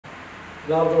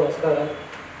എല്ലാവർക്കും നമസ്കാരം.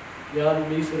 ഞാൻ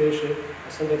Suresh,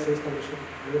 assistant excise commission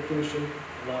division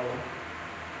Ernakulam.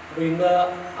 അപ്പോൾ ഇന്ന്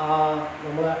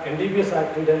നമ്മളെ NDPS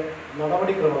ആക്ടിൻ്റെ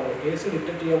നടപടിക്രമങ്ങൾ, കേസ്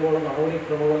ഡിറ്റക്ട് ചെയ്യുമ്പോൾ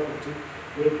നടപടിക്രമങ്ങളെക്കുറിച്ച്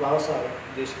ഒരു ക്ലാസ്സാണ്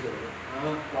ഉദ്ദേശിക്കുന്നത്.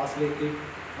 ആ ക്ലാസ്സിലേക്ക്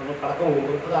നമ്മൾ കടക്കും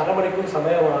മുമ്പ് അത് അരമണിക്കൂർ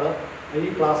സമയമാണ് ഈ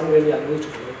ക്ലാസ്സിന് വേണ്ടി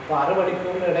അനുവദിച്ചിട്ടുള്ളത്. അപ്പോൾ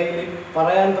അരമണിക്കൂറിനിടയിൽ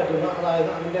പറയാൻ പറ്റുന്ന,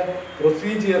 അതായത് അതിൻ്റെ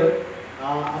പ്രൊസീജിയർ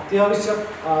അത്യാവശ്യം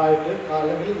ആയിട്ട്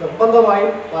അല്ലെങ്കിൽ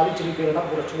നിർബന്ധമായും പാലിച്ചിരിക്കേണ്ട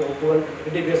കുറച്ച് വകുപ്പുകൾ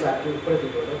NDPS ആക്ട്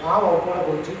ഉൾപ്പെടുത്തിയിട്ടുണ്ട്. ആ വകുപ്പുകളെ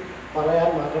കുറിച്ച് പറയാൻ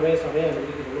മാത്രമേ സമയം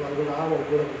അനുവദിക്കുന്നുള്ളൂ. അതുകൊണ്ട് ആ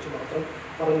വകുപ്പുകളെ കുറിച്ച് മാത്രം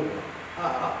പറഞ്ഞിട്ടുള്ളൂ.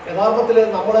 യഥാർത്ഥത്തിൽ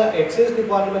നമ്മുടെ എക്സൈസ്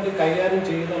ഡിപ്പാർട്ട്മെൻറ്റ് കൈകാര്യം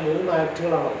ചെയ്യുന്ന 3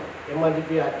 ആക്ടുകളാണ്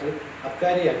MRDP act,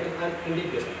 അബ്കാരി act and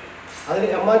NDPS act. അതിൽ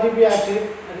MRDP ആക്ട്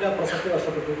അതിൻ്റെ പ്രസക്തി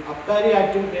നഷ്ടപ്പെട്ടു. അബ്കാരി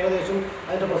ആക്ടും ഏകദേശം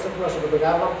അതിൻ്റെ പ്രസക്തി നഷ്ടപ്പെട്ടു.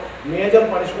 കാരണം മേജർ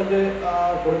പണിഷ്മെൻറ്റ്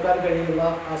കൊടുക്കാൻ കഴിയുന്ന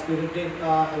സ്പിരിറ്റ്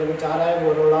അല്ലെങ്കിൽ ചാരായം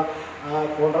പോലുള്ള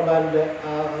കോൺട്രബാൻഡിൻ്റെ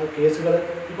കേസുകൾ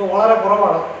ഇപ്പോൾ വളരെ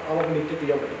കുറവാണ് നമുക്ക് ഡിറ്റക്ട്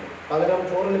ചെയ്യാൻ പറ്റുന്നത്. പകരം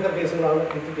ഫോറിൻ ലിക്കർ കേസുകളാണ്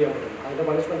ഡിറ്റക്ട് ചെയ്യാൻ പറ്റുന്നത്. അതിൻ്റെ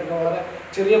പണിഷ്മെൻറ്റൊക്കെ വളരെ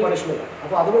ചെറിയ പണിഷ്മെൻറ്റാണ്.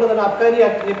 അപ്പോൾ അതുകൊണ്ട് തന്നെ അബ്കാരി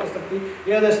ആക്ടിൻ്റെ പ്രസക്തി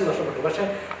ഏകദേശം നഷ്ടപ്പെട്ടു. പക്ഷേ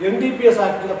NDPS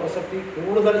ആക്ടിൻ്റെ പ്രസക്തി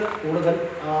കൂടുതൽ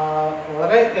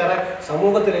വളരെയേറെ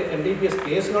സമൂഹത്തിൽ NDPS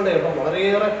കേസുകളുടെ എണ്ണം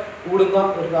വളരെയേറെ കൂടുന്ന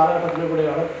ഒരു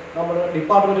കാലഘട്ടത്തിലൂടെയാണ് നമ്മൾ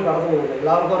ഡിപ്പാർട്ട്മെൻറ്റ് കടന്നു പോകുന്നത്.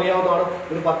 എല്ലാവർക്കും അറിയാവുന്നതാണ്,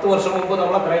 ഒരു 10 വർഷം മുമ്പ്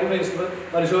നമ്മളെ ക്രൈം രജിസ്റ്റർ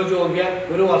പരിശോധിച്ച് നോക്കിയാൽ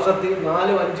ഒരു വർഷത്തിൽ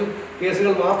 4-5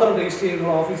 കേസുകൾ മാത്രം രജിസ്റ്റർ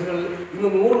ചെയ്യുന്ന ഓഫീസുകളിൽ ഇന്ന്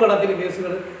 100 കണക്കിന്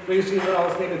കേസുകൾ രജിസ്റ്റർ ചെയ്യുന്ന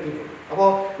അവസ്ഥയിൽ എത്തിയിട്ടുണ്ട്. അപ്പോൾ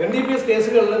NDPS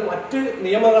കേസുകളിൽ മറ്റ്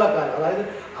നിയമങ്ങളെക്കാളും, അതായത്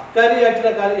അബ്കാരി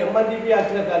ആക്ടിനെക്കാളും MRDP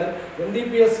ആക്ടിനെക്കാളും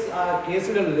NDPS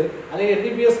കേസുകളിൽ അല്ലെങ്കിൽ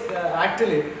NDPS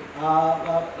ആക്ടിൽ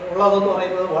ഉള്ളതെന്ന്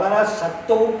പറയുന്നത് വളരെ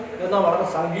ശക്തവും എന്നാൽ വളരെ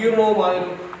സങ്കീർണവുമായൊരു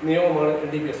നിയമമാണ്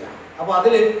NDPS ആക്ട്. അപ്പോൾ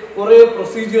അതിൽ കുറേ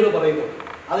പ്രൊസീജിയർ പറയുന്നുണ്ട്,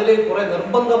 അതിൽ കുറേ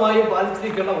നിർബന്ധമായും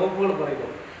പാലിച്ചിരിക്കേണ്ട വകുപ്പുകൾ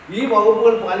പറയുന്നുണ്ട്. ഈ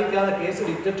വകുപ്പുകൾ പാലിക്കാതെ കേസ്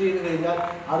ഡിറ്റക്ട് ചെയ്ത് കഴിഞ്ഞാൽ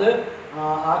അത്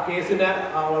ആ കേസിനെ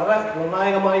വളരെ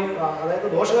നിർണായകമായി, അതായത്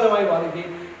ദോഷകരമായി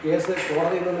ബാധിക്കുകയും കേസ്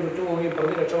കോടതിയിൽ നിന്ന് വിട്ടുപോവുകയും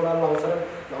പ്രതി രക്ഷപ്പെടാനുള്ള അവസരം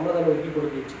നമ്മൾ തന്നെ ഒരുക്കി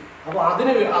കൊടുക്കുകയും ചെയ്യും. അപ്പോൾ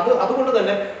അതുകൊണ്ട്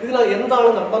തന്നെ ഇതിൽ എന്താണ്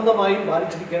നിർബന്ധമായും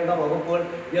പാലിച്ചിരിക്കേണ്ട വകുപ്പുകൾ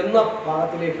എന്ന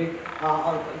ഭാഗത്തിലേക്ക്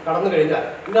കടന്നു കഴിഞ്ഞാൽ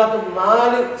ഇതിനകത്ത്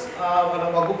 4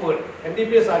 വകുപ്പുകൾ,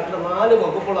 NDPS ആക്ടിലെ 4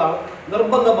 വകുപ്പുകളാണ്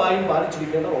നിർബന്ധമായും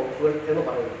പാലിച്ചിരിക്കേണ്ട വകുപ്പുകൾ എന്ന്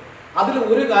പറയുന്നത്. അതിൽ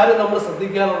ഒരു കാര്യം നമ്മൾ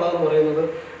ശ്രദ്ധിക്കാനുള്ളതെന്ന് പറയുന്നത്,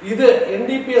 ഇത്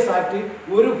NDPS ആക്ട്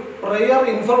ഒരു പ്രയർ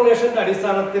ഇൻഫർമേഷൻ്റെ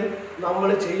അടിസ്ഥാനത്തിൽ നമ്മൾ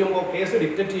ചെയ്യുമ്പോൾ, കേസ്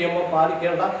ഡിറ്റക്ട് ചെയ്യുമ്പോൾ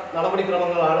പാലിക്കേണ്ട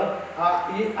നടപടിക്രമങ്ങളാണ്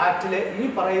ഈ ആക്ടിലെ ഈ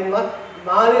പറയുന്ന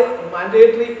 4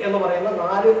 മാൻഡേറ്ററി എന്ന് പറയുന്ന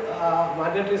 4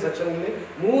 മാൻഡേറ്ററി സെക്ഷനിൽ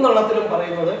 3 എണ്ണത്തിലും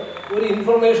പറയുന്നത് ഒരു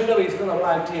ഇൻഫർമേഷൻ്റെ ബേസിൽ നമ്മൾ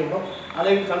ആക്ട് ചെയ്യുമ്പോൾ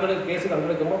അല്ലെങ്കിൽ കേസ്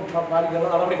കണ്ടെടുക്കുമ്പോൾ പാലിക്കേണ്ട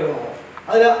നടപടിക്രമമാണ്.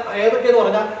 അതിൽ ഏതൊക്കെയെന്ന്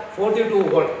പറഞ്ഞാൽ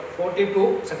 42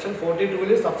 സെക്ഷൻ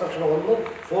 42 സബ്സെക്ഷൻ 1,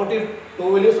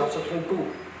 42 സബ്സെക്ഷൻ 2,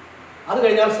 അത്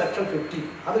കഴിഞ്ഞാൽ സെക്ഷൻ 50,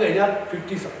 അത് കഴിഞ്ഞാൽ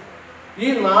 57. ഈ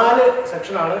 4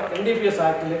 സെക്ഷനാണ് NDPS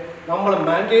ആക്ടിൽ നമ്മൾ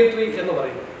മാൻഡേറ്ററി എന്ന്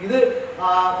പറയുന്നത്. ഇത്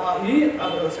ഈ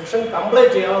സെക്ഷൻ കംപ്ലൈ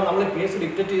ചെയ്യാതെ നമ്മൾ കേസ്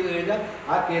ഡിറ്റക്ട് ചെയ്ത് കഴിഞ്ഞാൽ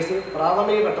ആ കേസ്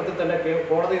പ്രാഥമിക ഘട്ടത്തിൽ തന്നെ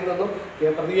കോടതിയിൽ നിന്നും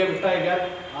പ്രതിയെ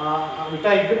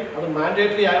വിട്ടയക്കും. അത്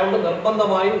മാൻഡേറ്ററി ആയതുകൊണ്ട്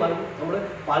നിർബന്ധമായും നമ്മൾ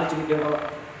പാലിച്ചിരിക്കേണ്ടതാണ്.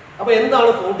 അപ്പോൾ എന്താണ്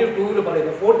 42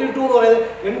 പറയുന്നത്? 42 എന്ന് പറയുന്നത്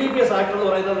NDPS ആക്ട് എന്ന്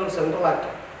പറയുന്നത് ഒരു സെൻട്രൽ ആക്ട്,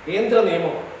 കേന്ദ്ര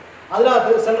നിയമമാണ്.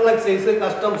 അതിനകത്ത് സെൻട്രൽ എക്സൈസ്,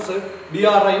 കസ്റ്റംസ്,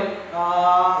 DRI,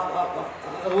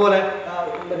 അതുപോലെ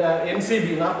NCB,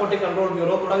 നാർക്കോട്ടിക് കൺട്രോൾ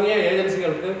ബ്യൂറോ തുടങ്ങിയ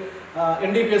ഏജൻസികൾക്ക്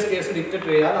NDPS കേസ് ഡിറ്റക്ട്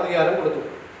ചെയ്യാൻ അധികാരം കൊടുത്തു.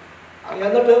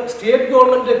 എന്നിട്ട് സ്റ്റേറ്റ്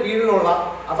ഗവൺമെൻറ്റിൻ്റെ കീഴിലുള്ള,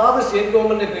 അതാത് സ്റ്റേറ്റ്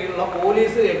ഗവൺമെൻറ്റിൻ്റെ കീഴിലുള്ള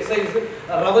police, excise,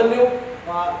 revenue,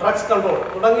 drugs control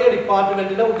തുടങ്ങിയ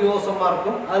ഡിപ്പാർട്ട്മെൻറ്റിൻ്റെ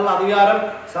ഉദ്യോഗസ്ഥന്മാർക്കും അതിനുള്ള അധികാരം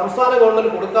സംസ്ഥാന ഗവൺമെൻറ്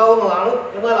കൊടുക്കാവുന്നതാണ്.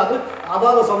 എന്നാൽ അത്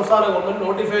അതാത് സംസ്ഥാന ഗവൺമെൻറ്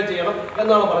നോട്ടിഫൈ ചെയ്യണം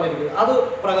എന്നാണ് പറഞ്ഞിരിക്കുന്നത്. അത്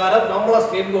പ്രകാരം നമ്മളെ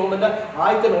സ്റ്റേറ്റ് ഗവൺമെൻറ്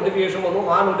ആദ്യത്തെ നോട്ടിഫിക്കേഷൻ വന്നു.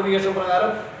 ആ നോട്ടിഫിക്കേഷൻ പ്രകാരം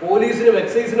പോലീസിനും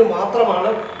എക്സൈസിനും മാത്രമാണ്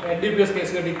NDPS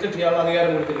കേസുകൾ ഡിറ്റക്ട് ചെയ്യാനുള്ള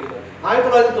അധികാരം കൊടുത്തിരിക്കുന്നത്.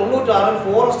 1996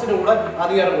 ഫോറസ്റ്റിന് കൂടെ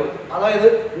അധികാരം കൊടുത്തു. അതായത്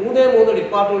 3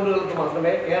 ഡിപ്പാർട്ട്മെൻറ്റുകൾക്ക്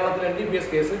മാത്രമേ കേരളത്തിൽ NDPS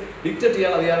കേസ് ഡിറ്റക്ട്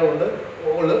ചെയ്യാൻ അധികാരമുള്ളൂ.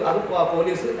 അത്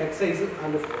പോലീസ്, എക്സൈസ്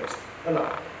ആൻഡ് ഫോറസ്റ്റ്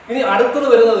എന്നാണ്. ഇനി അടുത്തത്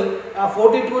വരുന്നത്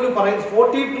 42 പറയുന്നത്,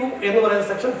 42 എന്ന് പറയുന്നത്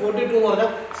സെക്ഷൻ 42 എന്ന് പറഞ്ഞാൽ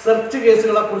സെർച്ച്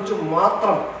കേസുകളെ കുറിച്ച്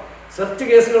മാത്രം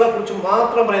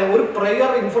പറയുന്നത്. ഒരു പ്രയർ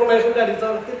ഇൻഫർമേഷൻ്റെ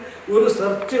അടിസ്ഥാനത്തിൽ ഒരു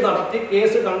സെർച്ച് നടത്തി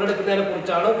കേസ് കണ്ടെടുക്കുന്നതിനെ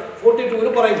കുറിച്ചാണ്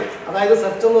 42 പറയുന്നത്. അതായത്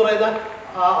സെർച്ച് എന്ന് പറയുന്ന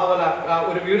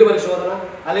ഒരു വീട് പരിശോധന,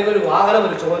 അല്ലെങ്കിൽ ഒരു വാഹന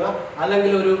പരിശോധന,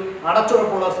 അല്ലെങ്കിൽ ഒരു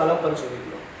അടച്ചുറപ്പുള്ള സ്ഥലം പരിശോധിക്കുക.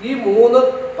 ഈ 3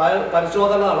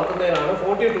 പരിശോധന നടത്തുന്നതിനാണ്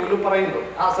 42 പറയുന്നത്.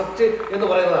 ആ സെർച്ച് എന്ന്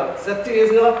പറയുന്നതാണ്. സെർച്ച്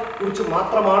കേസുകളെ കുറിച്ച്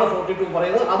മാത്രമാണ് 42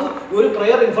 പറയുന്നത്. അത് ഒരു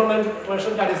പ്രയർ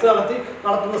ഇൻഫർമേഷൻ്റെ അടിസ്ഥാനത്തിൽ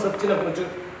നടത്തുന്ന സെർച്ചിനെ കുറിച്ച്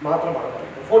മാത്രമാണ്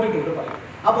പറയുന്നത്, 42 പറയുന്നത്.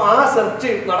 അപ്പോൾ ആ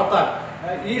സെർച്ച് നടത്താൻ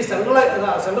ഈ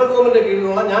സെൻട്രൽ ഗവൺമെൻറ്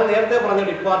കീഴിലുള്ള ഞാൻ നേരത്തെ പറഞ്ഞ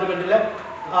ഡിപ്പാർട്ട്മെൻറ്റിലെ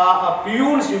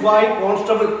പിയൂൺ, ശിപായി,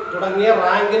 കോൺസ്റ്റബിൾ തുടങ്ങിയ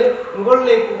റാങ്കിന്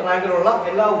മുകളിലേക്ക് റാങ്കിലുള്ള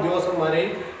എല്ലാ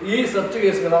ഉദ്യോഗസ്ഥന്മാരെയും ഈ സെർച്ച്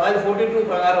കേസുകൾ, അതായത് 42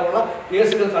 പ്രകാരമുള്ള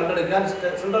കേസുകൾ കണ്ടെടുക്കാൻ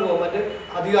സെൻട്രൽ ഗവൺമെന്റ്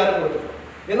അധികാരം കൊടുത്തിട്ടുണ്ട്.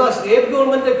 എന്നാൽ സ്റ്റേറ്റ്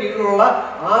ഗവൺമെന്റിന്റെ കീഴിലുള്ള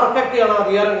ആർക്കൊക്കെയാണ്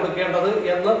അധികാരം കൊടുക്കേണ്ടത്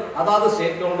എന്ന് അതാത്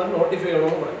സ്റ്റേറ്റ് ഗവൺമെന്റ് നോട്ടിഫൈ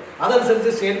ചെയ്യണമെന്ന് പറയും.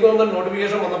 അതനുസരിച്ച് സ്റ്റേറ്റ് ഗവൺമെന്റ്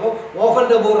നോട്ടിഫിക്കേഷൻ വന്നപ്പോൾ of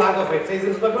and above rank of excise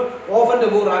inspector, of and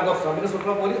above rank of sub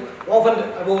inspector of police, of and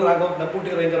above rank of deputy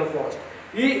ranger of forest,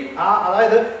 ഈ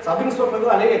അതായത് sub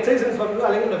ഇൻസ്പെക്ടർക്ക് അല്ലെങ്കിൽ excise ഇൻസ്പെക്ടർക്ക്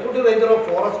അല്ലെങ്കിൽ deputy ranger of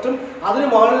ഫോറസ്റ്റും അതിന്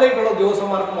മുകളിലേക്കുള്ള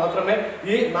ഉദ്യോഗസ്ഥന്മാർക്ക് മാത്രമേ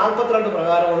ഈ 42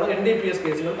 പ്രകാരമുള്ള NDPS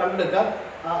കേസുകൾ കണ്ടെടുക്കാൻ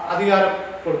അധികാരം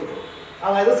കൊടുത്തിട്ടുള്ളൂ.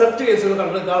 അതായത് സെർച്ച് കേസുകൾ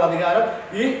കണ്ടെടുക്കാനുള്ള അധികാരം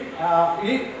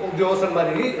ഈ ഉദ്യോഗസ്ഥന്മാർ,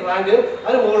 ഈ റാങ്ക്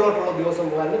അതിന് മുകളിലോട്ടുള്ള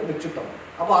ഉദ്യോഗസ്ഥന്മാരിന് നിക്ഷിപ്തമാണ്.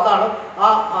 അപ്പോൾ അതാണ് ആ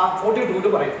 42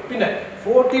 പറയുന്നത്. പിന്നെ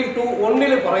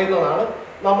 42(1) പറയുന്നതാണ്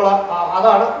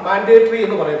അതാണ് മാൻഡേറ്ററി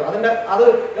എന്ന് പറയുന്നത്. അത്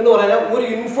എന്ന് പറഞ്ഞാൽ ഒരു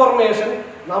ഇൻഫർമേഷൻ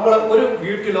നമ്മൾ ഒരു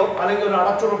വീട്ടിലോ അല്ലെങ്കിൽ ഒരു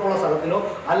അടച്ചുറപ്പുള്ള സ്ഥലത്തിലോ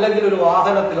അല്ലെങ്കിൽ ഒരു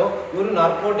വാഹനത്തിലോ ഒരു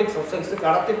നാർക്കോട്ടിക് സബ്സ്റ്റൻസ്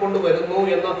കടത്തിക്കൊണ്ട് വരുന്നു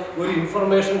എന്ന ഒരു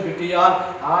ഇൻഫർമേഷൻ കിട്ടിയാൽ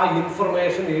ആ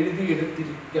ഇൻഫർമേഷൻ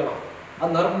എഴുതിയെടുത്തിരിക്കണം.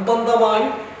 അത്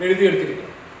നിർബന്ധമായും എഴുതിയെടുത്തിരിക്കണം.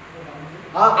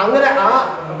 അങ്ങനെ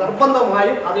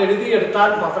നിർബന്ധമായും അത് എഴുതിയെടുത്താൽ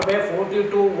മാത്രമേ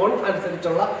 42(1)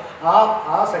 അനുസരിച്ചുള്ള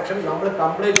ആ സെക്ഷൻ നമ്മൾ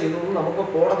കംപ്ലൈൻറ്റ് ചെയ്തു നമുക്ക്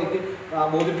കോടതിക്ക്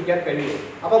ബോധിപ്പിക്കാൻ കഴിയും.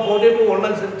 അപ്പോൾ 42(1)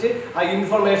 അനുസരിച്ച് ആ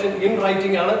ഇൻഫർമേഷൻ ഇൻ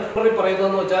റൈറ്റിംഗ് ആണ്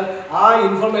പറയുന്നതെന്ന് വെച്ചാൽ ആ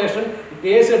ഇൻഫർമേഷൻ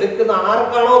കേസ് എടുക്കുന്ന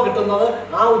ആർക്കാണോ കിട്ടുന്നത്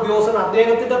ആ ഉദ്യോഗസ്ഥൻ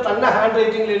അദ്ദേഹത്തിന്റെ തന്നെ ഹാൻഡ്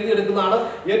റൈറ്റിംഗിൽ എഴുതിയെടുക്കുന്നതാണ്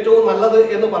ഏറ്റവും നല്ലത്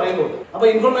എന്ന് പറയുന്നുണ്ട്. അപ്പോൾ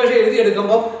ഇൻഫർമേഷൻ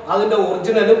എഴുതിയെടുക്കുമ്പോൾ അതിന്റെ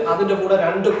ഒറിജിനലും അതിന്റെ കൂടെ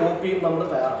 2 കോപ്പിയും നമ്മൾ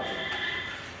തയ്യാറാക്കും.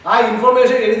 ആ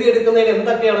ഇൻഫർമേഷൻ എഴുതിയെടുക്കുന്നതിന്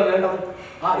എന്തൊക്കെയാണ് വേണ്ടത്?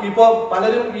 ഇപ്പോൾ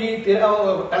പലരും ഈ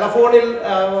ടെലഫോണിൽ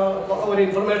ഒരു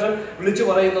ഇൻഫർമേഷൻ വിളിച്ചു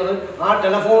പറയുന്നത് ആ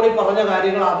ടെലഫോണിൽ പറഞ്ഞ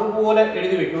കാര്യങ്ങൾ അതുപോലെ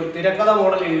എഴുതി വെക്കും, ഒരു തിരക്കഥ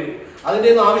മോഡൽ എഴുതി വെക്കും. അതിൻ്റെ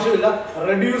ഒന്നും ആവശ്യമില്ല,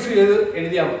 റെഡ്യൂസ് ചെയ്ത്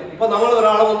എഴുതിയാൽ മതി. ഇപ്പോൾ നമ്മൾ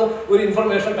ഒരാളെ വന്ന് ഒരു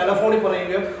ഇൻഫർമേഷൻ ടെലഫോണിൽ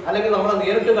പറയുകയോ അല്ലെങ്കിൽ നമ്മളെ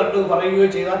നേരിട്ട് കണ്ട് പറയുകയോ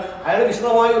ചെയ്താൽ അയാൾ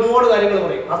വിശദമായ ഒരുപാട് കാര്യങ്ങൾ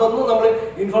പറയും. അതൊന്നും നമ്മൾ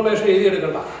ഇൻഫർമേഷൻ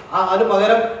എഴുതിയെടുക്കണ്ട. അതിന്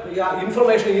പകരം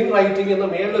ഇൻഫർമേഷൻ ഇൻ റൈറ്റിംഗ് എന്ന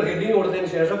മേലൊരു ഹെഡിങ്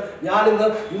കൊടുത്തതിന് ശേഷം ഞാനിന്ന്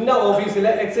ഇന്ന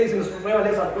ഓഫീസിലെ എക്സൈസ് ഇൻസ്പെക്ടറെയോ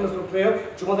അല്ലെങ്കിൽ സർക്കിൾ ഇൻസ്പെക്ടറെയോ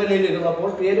ചുമതലയിൽ ഇരുന്നപ്പോൾ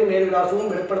പേരും മേൽവിലാസവും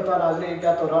വെളിപ്പെടുത്താൻ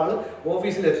ആഗ്രഹിക്കാത്ത ഒരാൾ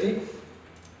ഓഫീസിലെത്തി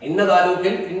ഇന്ന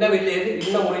താലൂക്കിൽ ഇന്ന വില്ലേജിൽ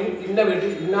ഇന്ന മുറിയിൽ ഇന്ന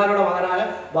വീട്ടിൽ ഇന്നാരുടെ മകനായ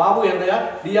ബാബു എന്നയാൾ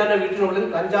ഡിയാന്റെ വീട്ടിനുള്ളിൽ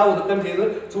കഞ്ചാവ് ഒതുക്കം ചെയ്ത്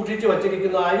സൂക്ഷിച്ചു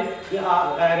വച്ചിരിക്കുന്നതായി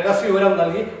രഹസ്യവിവരം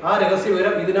നൽകി, ആ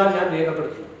രഹസ്യവിവരം ഇതിനാൽ ഞാൻ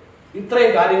രേഖപ്പെടുത്തുന്നു.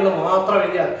 ഇത്രയും കാര്യങ്ങൾ മാത്രം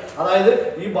എഴുതിയാൽ, അതായത്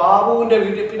ഈ ബാബുവിന്റെ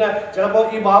വീട്ടിൽ, പിന്നെ ചിലപ്പോൾ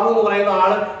ഈ ബാബു എന്ന് പറയുന്ന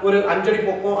ആള് ഒരു 5 അടി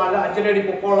പൊക്കോ അല്ല 5 അടി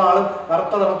പൊക്കമുള്ള ആളും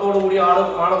കറുത്ത നിറത്തോടു കൂടിയ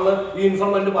ആണെന്ന് ഈ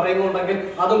ഇൻഫർമന്റ് പറയുന്നുണ്ടെങ്കിൽ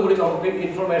അതും കൂടി നമുക്ക്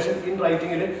ഇൻഫർമേഷൻ ഇൻ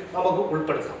റൈറ്റിംഗിൽ നമുക്ക്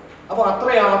ഉൾപ്പെടുത്താം. അപ്പോൾ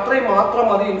അത്രയും മാത്രം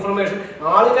മതി ഇൻഫർമേഷൻ.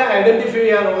 ആളിനെ ഐഡന്റിഫൈ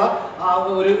ചെയ്യാനുള്ള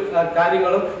ഒരു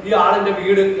കാര്യങ്ങളും ഈ ആളിന്റെ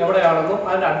വീട് എവിടെയാണെന്നും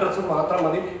അതിന്റെ അഡ്രസ്സും മാത്രം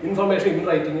മതി ഇൻഫർമേഷൻ ഇൻ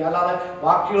റൈറ്റിംഗ്. അല്ലാതെ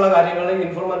ബാക്കിയുള്ള കാര്യങ്ങൾ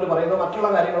ഇൻഫർമന്റ് പറയുന്ന മറ്റുള്ള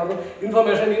കാര്യങ്ങളൊന്നും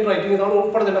ഇൻഫർമേഷൻ ഇൻ റൈറ്റിംഗ് നമ്മൾ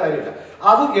ഉൾപ്പെടുത്തേണ്ട കാര്യമില്ല.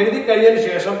 അത് എഴുതി കഴിഞ്ഞതിന്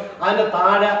ശേഷം അതിന്റെ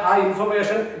താഴെ ആ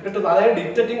ഇൻഫർമേഷൻ കിട്ടുന്ന, അതായത്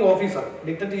ഡിക്റ്ററ്റിംഗ് ഓഫീസർ,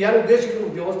 ഡിക്റ്ററ്റ് ചെയ്യാൻ ഉദ്ദേശിക്കുന്ന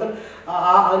ഉദ്യോഗസ്ഥൻ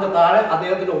അതിന്റെ താഴെ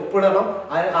അദ്ദേഹത്തിന്റെ ഒപ്പിടണം.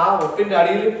 ആ ഒപ്പിന്റെ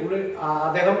അടിയിൽ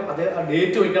അദ്ദേഹം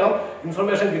ഡേറ്റ് വെക്കണം,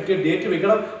 ഇൻഫർമേഷൻ കിട്ടിയ ഡേറ്റ്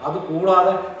വെക്കണം. അത്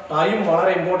കൂടാതെ ടൈം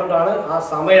വളരെ ഇമ്പോർട്ടൻ്റ് ആണ്. ആ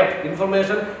സമയം,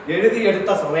 ഇൻഫർമേഷൻ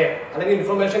എഴുതിയെടുത്ത സമയം അല്ലെങ്കിൽ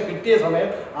ഇൻഫർമേഷൻ കിട്ടിയ സമയം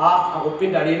ആ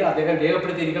ഒപ്പിന്റെ അടിയിൽ അദ്ദേഹം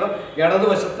രേഖപ്പെടുത്തിയിരിക്കണം.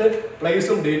 ഇടതുവശത്ത്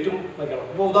പ്ലേസും ഡേറ്റും വയ്ക്കണം.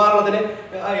 ഇപ്പോൾ ഉദാഹരണത്തിന്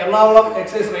എറണാകുളം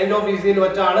എക്സൈസ് റേഞ്ച് ഓഫീസിൽ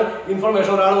വെച്ചാണ്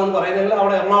ഇൻഫർമേഷൻ ഒരാൾ എന്ന് പറയുന്നതെങ്കിൽ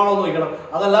അവിടെ എറണാകുളം എന്ന് വയ്ക്കണം.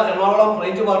 അതല്ല എറണാകുളം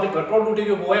റേഞ്ച് പാർട്ടി പെട്രോൾ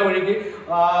ഡ്യൂട്ടിക്ക് പോയ വഴിക്ക്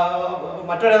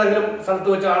മറ്റേതെങ്കിലും സ്ഥലത്ത്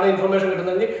വെച്ചാണ് ഇൻഫർമേഷൻ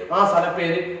കിട്ടുന്നതെങ്കിൽ ആ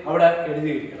സ്ഥലപ്പേര് അവിടെ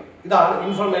എഴുതിയിരിക്കണം. ഇതാണ്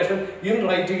ഇൻഫർമേഷൻ ഇൻ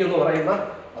റൈറ്റിംഗ് എന്ന് പറയുന്ന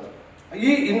അത്. ഈ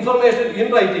ഇൻഫർമേഷൻ ഇൻ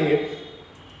റൈറ്റിംഗ്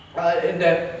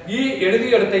ഈ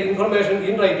എഴുതിയെടുത്ത ഇൻഫർമേഷൻ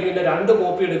ഇൻ റൈറ്റിംഗിന്റെ 2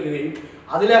 കോപ്പി എടുക്കുകയും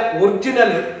അതിലെ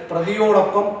ഒറിജിനൽ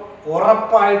പ്രതിയോടൊപ്പം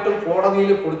ഉറപ്പായിട്ടും കോടതിയിൽ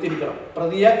കൊടുത്തിരിക്കണം.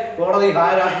 പ്രതിയെ കോടതി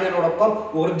ഹാജരാക്കുന്നതിനോടൊപ്പം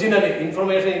ഒറിജിനൽ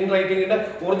ഇൻഫർമേഷൻ ഇൻ റൈറ്റിംഗിന്റെ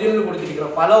ഒറിജിനൽ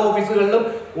കൊടുത്തിരിക്കണം. പല ഓഫീസുകളിലും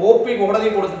കോപ്പി കോടതി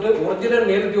കൊടുത്തിട്ട് ഒറിജിനൽ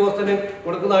മേലുദ്യോഗസ്ഥന്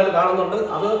കൊടുക്കുന്നതായിട്ട് കാണുന്നുണ്ട്.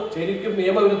 അത് ശരിക്കും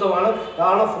നിയമവിരുദ്ധമാണ്.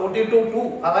 കാരണം 42(2)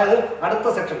 അതായത് അടുത്ത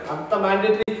സെക്ഷൻ, അടുത്ത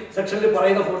മാൻഡേറ്ററി സെക്ഷനിൽ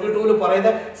പറയുന്ന 42-ൽ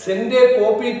പറയുന്ന send A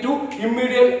copy to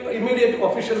immediate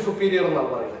official superior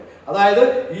എന്നാണ് പറയുന്നത്. അതായത്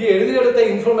ഈ എഴുതിയെടുത്ത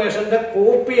ഇൻഫർമേഷന്റെ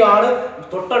കോപ്പിയാണ്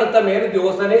തൊട്ടടുത്ത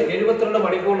മേലുദ്യോഗസ്ഥന് 72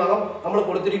 മണിക്കൂറിനകം നമ്മൾ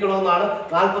കൊടുത്തിരിക്കണമെന്നാണ്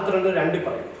 42(2)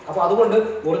 പറയുന്നത്. അപ്പോൾ അതുകൊണ്ട്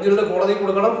ഒറിജിനൽ കോടതി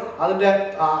കൊടുക്കണം. അതിന്റെ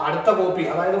അടുത്ത കോപ്പി,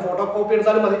 അതായത് ഫോട്ടോ കോപ്പി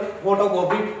എടുത്താലും മതി, ഫോട്ടോ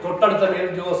കോപ്പി തൊട്ടടുത്ത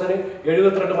മേലുദ്യോഗസ്ഥന്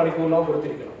 72 മണിക്കൂറിനകം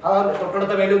കൊടുത്തിരിക്കണം. അതാണ്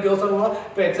തൊട്ടടുത്ത മേലുദ്യോഗസ്ഥൻ.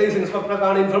 ഇപ്പോൾ എക്സൈസ്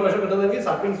ഇൻസ്പെക്ടർക്കാണ് ഇൻഫർമേഷൻ കിട്ടുന്നതെങ്കിൽ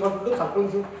സർക്കിൾ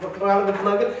ഇൻസ്പെക്ടറാണ്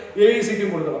കിട്ടുന്നതെങ്കിൽ AECക്കും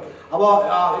കൊടുക്കണം. അപ്പോൾ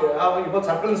ഇപ്പോൾ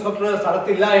സർക്കിൾ ഇൻസ്പെക്ടർ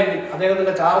സ്ഥലത്തില്ല എങ്കിൽ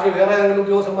അദ്ദേഹത്തിന്റെ ചാർജ് വേറെ ഏതെങ്കിലും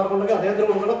ഉദ്യോഗസ്ഥന്മാർക്ക് ഉദ്യോഗസ്ഥന്മാർക്കുണ്ടെങ്കിൽ അദ്ദേഹത്തിന്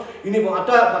കൊടുക്കണം. ഇനി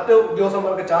മറ്റ്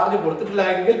ഉദ്യോഗസ്ഥന്മാർക്ക് ചാർജ് കൊടുത്തിട്ടില്ല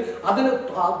എങ്കിൽ അതിന്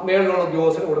മേളിലുള്ള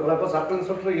ഉദ്യോഗസ്ഥന് കൊടുക്കണം. ഇപ്പോൾ സർക്കിൾ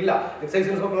ഇൻസ്പെക്ടർ ഇല്ല, എക്സൈസ്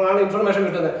ഇൻസ്പെക്ടറാണ് ഇൻഫർമേഷൻ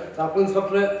കിട്ടുന്നത്, സർക്കിൾ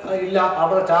ഇൻസ്പെക്ടർ ഇല്ല,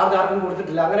 അവിടെ ചാർജ് ആർക്കും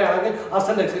കൊടുത്തിട്ടില്ല, അങ്ങനെയാണെങ്കിൽ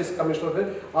അസിസ്റ്റന്റ് എക്സൈസ് കമ്മീഷണർക്ക്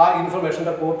ആ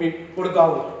ഇൻഫർമേഷന്റെ കോപ്പി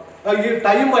കൊടുക്കാവുന്നു. ഈ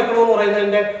ടൈം വയ്ക്കണമെന്ന്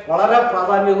പറയുന്നതിന്റെ വളരെ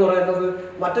പ്രാധാന്യം എന്ന് പറയുന്നത്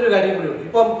മറ്റൊരു കാര്യം കൂടിയുണ്ട്.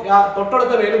 ഇപ്പം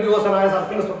തൊട്ടടുത്ത മേലുദ്യോഗസ്ഥനായ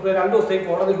സർക്കിൾ ഇൻസ്പെക്ടർ 2 ദിവസത്തേക്ക്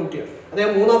കോടതി ഡ്യൂട്ടിയാണ്,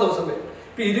 അദ്ദേഹം 3-ാം ദിവസം വരും.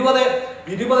 ഇപ്പൊ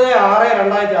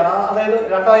 20/6/2006, അതായത്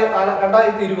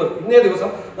 2020 ഇന്നേ ദിവസം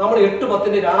നമ്മൾ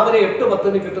 8:10 രാവിലെ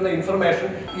 8:10 കിട്ടുന്ന ഇൻഫർമേഷൻ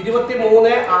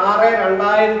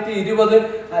 23/6/2020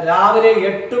 രാവിലെ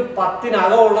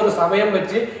 8:10 ഒരു സമയം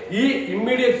വെച്ച് ഈ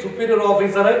ഇമ്മീഡിയറ്റ് സുപ്പീരിയർ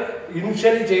ഓഫീസർ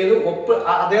ഇനിഷ്യലി ചെയ്ത്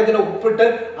അദ്ദേഹത്തിന് ഒപ്പിട്ട്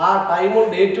ആ ടൈമും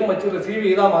ഡേറ്റും വെച്ച് റിസീവ്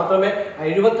ചെയ്താൽ മാത്രമേ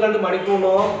 72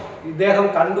 മണിക്കൂറിനോളം ഇദ്ദേഹം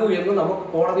കണ്ടു എന്ന് നമുക്ക്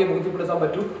കോടതിയെ ബോധ്യപ്പെടുത്താൻ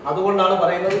പറ്റൂ. അതുകൊണ്ടാണ്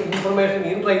പറയുന്നത് ഇൻഫർമേഷൻ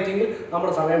ഇൻ റൈറ്റിംഗിൽ നമ്മൾ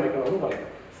സമയം വെക്കണമെന്ന് പറയുന്നത്.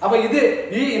 അപ്പൊ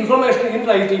ഈ ഇൻഫർമേഷൻ ഇൻ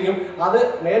റൈറ്റിംഗും അത്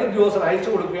മേലുദ്യോഗസ്ഥൻ അയച്ചു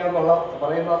കൊടുക്കുക എന്നുള്ള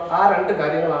പറയുന്ന ആ 2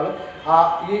 കാര്യങ്ങളാണ്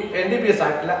ഈ NDPS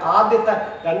ആക്ടിലെ ആദ്യത്തെ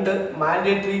 2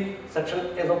 മാൻഡേറ്ററി സെക്ഷൻ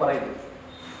എന്ന് പറയുന്നത്.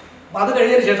 അപ്പൊ അത്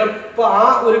കഴിഞ്ഞതിന് ശേഷം ഇപ്പൊ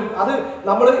അത്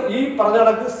നമ്മൾ ഈ പറഞ്ഞ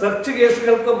കണക്ക് സെർച്ച്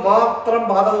കേസുകൾക്ക് മാത്രം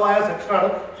ബാധകമായ സെക്ഷനാണ്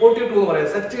 42 എന്ന്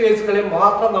പറയുന്നത്. സെർച്ച് കേസുകളെ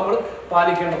മാത്രം നമ്മൾ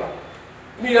പാലിക്കേണ്ടതാണ്.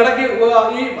 ഇനി ഇടയ്ക്ക്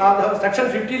ഈ സെക്ഷൻ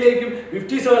 50-ലേക്കും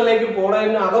 57-ലേക്കും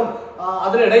പോണതിനകം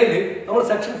അതിനിടയിൽ നമ്മൾ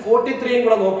സെക്ഷൻ 43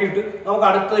 കൂടെ നോക്കിയിട്ട് നമുക്ക്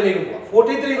അടുത്തതിലേക്ക് പോകാം.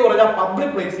 43 എന്ന് പറഞ്ഞാൽ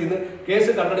പബ്ലിക് പ്ലേസിൽ നിന്ന് കേസ്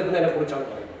കണ്ടെടുക്കുന്നതിനെ കുറിച്ചാണ്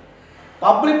പറയുന്നത്.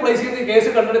 പബ്ലിക് പ്ലേസിൽ നിന്ന് കേസ്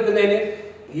കണ്ടെടുക്കുന്നതിന്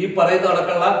ഈ പറയുന്ന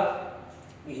കണക്കുള്ള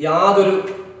യാതൊരു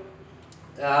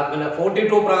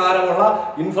 42 പ്രകാരമുള്ള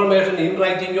ഇൻഫർമേഷൻ ഇൻ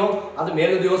റൈറ്റിങ്ങോ അത്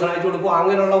മേലുദ്യോഗസ്ഥൻ അയച്ചു കൊടുക്കുകയോ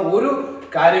അങ്ങനെയുള്ള ഒരു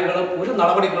കാര്യങ്ങളും ഒരു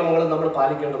നടപടിക്രമങ്ങളും നമ്മൾ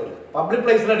പാലിക്കേണ്ടതില്ല. പബ്ലിക്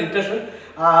പ്ലേസിലെ ഡിറ്റക്ഷൻ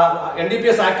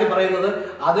NDPS ആക്ട് പറയുന്നത്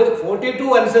അത് 42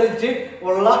 അനുസരിച്ച്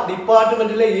ഉള്ള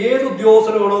ഡിപ്പാർട്ട്മെന്റിലെ ഏത്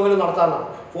ഉദ്യോഗസ്ഥന് വേണമെങ്കിലും നടത്താനാണ്.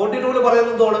 42-ൽ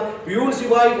പറയുന്നതാണ് പ്യൂൺ,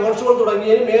 ശിപായി, കോൺസ്റ്റബിൾ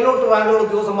തുടങ്ങിയതിന് മേലോട്ട് റാങ്കിലുള്ള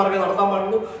ഉദ്യോഗസ്ഥന്മാർക്ക് നടത്താൻ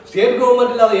പാടുള്ളൂ. സ്റ്റേറ്റ്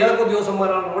ഗവൺമെന്റിൽ അത് ഏതൊക്കെ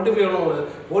ഉദ്യോഗസ്ഥന്മാരാണ് നോട്ടിഫൈ ചെയ്യണമെന്നുള്ളത്.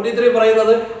 43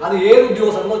 പറയുന്നത് അത് ഏത്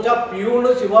ഉദ്യോഗസ്ഥൻ എന്ന് വെച്ചാൽ പ്യൂണ്,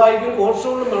 ശിപായിക്കും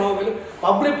കോൺസ്റ്റബിളിനും വേണമെങ്കിലും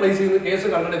പബ്ലിക് പ്ലേസിൽ നിന്ന് കേസ്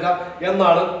കണ്ടെടുക്കാം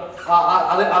എന്നാണ്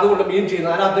അതുകൊണ്ട് മീൻ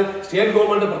ചെയ്യുന്നത്. അതിനകത്ത് സ്റ്റേറ്റ്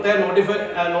ഗവൺമെന്റ് പ്രത്യേക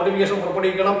നോട്ടിഫിക്കേഷൻ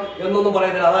പുറപ്പെടുവിക്കണം എന്നൊന്നും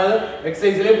പറയുന്നില്ല. അതായത്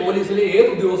എക്സൈസിലെ പോലീസിലെ ഏത്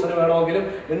ഉദ്യോഗസ്ഥന് വേണമെങ്കിലും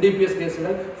NDPS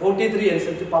കേസുകൾ 43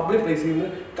 അനുസരിച്ച് പബ്ലിക് പ്ലേസിൽ നിന്ന്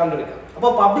കണ്ടെടുക്കാം.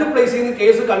 അപ്പോൾ പബ്ലിക് പ്ലേസിൽ നിന്ന്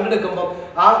കേസ്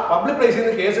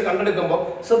കണ്ടെടുക്കുമ്പോൾ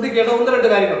ശ്രദ്ധിക്കേണ്ട 1-2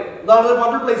 കാര്യങ്ങൾ. ഉദാഹരണത്തിന്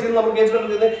പബ്ലിക് പ്ലേസിൽ നിന്ന് നമ്മൾ കേസ്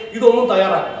കണ്ടെടുക്കുന്നത് ഇതൊന്നും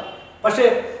തയ്യാറാക്കില്ല. പക്ഷേ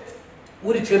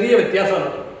ഒരു ചെറിയ വ്യത്യാസമാണ്.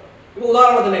 ഇപ്പോൾ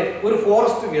ഉദാഹരണത്തിന് ഒരു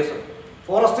ഫോറസ്റ്റ്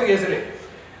കേസിൽ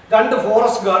 2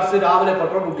 ഫോറസ്റ്റ് ഗാർഡ്സ് രാവിലെ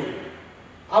പെട്രോൾ ഡ്യൂട്ടി ചെയ്തു.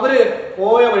 അവർ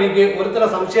പോയ വഴിക്ക് ഒരുത്തര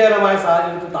സംശയകരമായ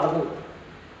സാഹചര്യത്തിൽ തടഞ്ഞു.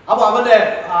 അപ്പോൾ അവൻ്റെ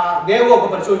ദേഹമൊക്കെ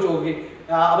പരിശോധിച്ച് നോക്കി,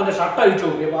 അവൻ്റെ ഷർട്ട് അഴിച്ചു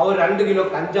നോക്കിയപ്പോൾ അവർ 2 കിലോ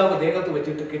കഞ്ചാവ് ദേഹത്ത്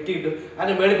വെച്ചിട്ട് കെട്ടിയിട്ട്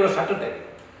അതിൻ്റെ മേളിൽ കൂടെ ഷർട്ട് ഇട്ടേക്കും.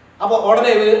 അപ്പോൾ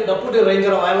ഉടനെ ഡെപ്യൂട്ടി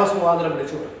റേഞ്ചർ വയർലെസ് മുഖാന്തരം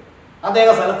വിളിച്ചു പറയും.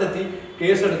 അദ്ദേഹം സ്ഥലത്തെത്തി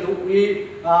കേസെടുത്തു, ഈ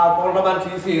കോൺട്രബാൻഡ്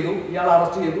സീസ് ചെയ്തു, ഇയാൾ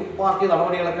അറസ്റ്റ് ചെയ്തു, ബാക്കി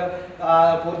നടപടികളൊക്കെ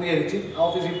പൂർത്തീകരിച്ച്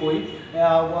ഓഫീസിൽ പോയി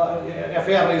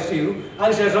FIR രജിസ്റ്റർ ചെയ്തു.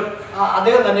 അതിനുശേഷം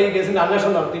അദ്ദേഹം തന്നെ ഈ കേസിൻ്റെ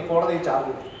അന്വേഷണം നടത്തി കോടതിയിൽ ചാർജ്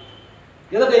ചെയ്തു.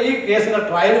 എന്നിട്ട് ഈ കേസിൻ്റെ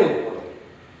ട്രയൽ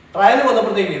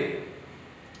വന്നപ്പോഴത്തേക്ക്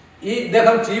ഈ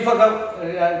ഇദ്ദേഹം ചീഫൊക്കെ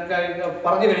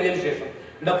പറഞ്ഞു കഴിഞ്ഞതിന് ശേഷം,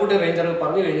 ഡെപ്യൂട്ടി റേഞ്ചർ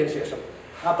പറഞ്ഞു കഴിഞ്ഞതിന് ശേഷം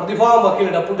പ്രതിഭാഗം വക്കീൽ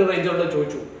ഡെപ്യൂട്ടി റേഞ്ചറിനോട്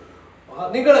ചോദിച്ചു,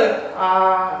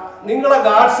 നിങ്ങളെ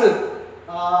ഗാർഡ്സ്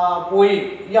പോയി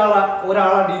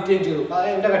ഒരാളെ ഡീറ്റെയിൻ ചെയ്തു,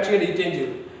 എൻ്റെ കക്ഷിയെ ഡീറ്റെയിൻ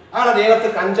ചെയ്തു, അയാളെ ദേഹത്ത്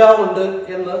കഞ്ചാവുണ്ട്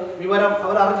എന്ന് വിവരം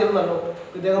അവർ അറിഞ്ഞിരുന്നല്ലോ.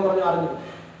 ഇദ്ദേഹം അറിഞ്ഞു.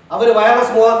 അവർ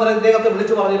വയർലെസ് മുഖാന്തരം ഇദ്ദേഹത്തെ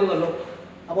വിളിച്ചു പറഞ്ഞിരുന്നല്ലോ.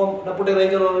 അപ്പം ഡെപ്യൂട്ടി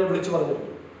റേഞ്ചർ വിളിച്ചു പറഞ്ഞു,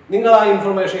 നിങ്ങൾ ആ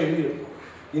ഇൻഫർമേഷൻ എഴുതിയെടുക്കും.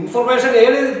 ഇൻഫർമേഷൻ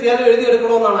എഴുതിയെത്തിയാലും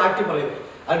എഴുതിയെടുക്കണമെന്നാണ് ആക്ട് പറയുന്നത്.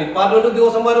 ആ ഡിപ്പാർട്ട്മെന്റ്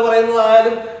ഉദ്യോഗസ്ഥന്മാർ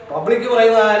പറയുന്നതായാലും പബ്ലിക്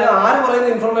പറയുന്നതായാലും ആര് പറയുന്ന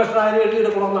ഇൻഫർമേഷൻ ആയാലും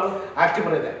എഴുതിയെടുക്കണമെന്നാണ് ആക്ട്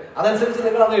പറയുന്നത്. അതനുസരിച്ച്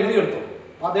നിങ്ങൾ അത് എഴുതിയെടുത്തു.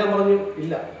 അദ്ദേഹം പറഞ്ഞു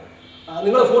ഇല്ല,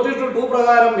 നിങ്ങൾ 42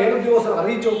 പ്രകാരം മേലുദ്യോഗസ്ഥൻ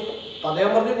അറിയിച്ചു.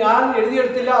 അദ്ദേഹം പറഞ്ഞു ഞാൻ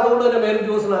എഴുതിയെടുത്തില്ല, അതുകൊണ്ട് തന്നെ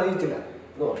മേലുദ്യോഗസ്ഥൻ അറിയിച്ചില്ല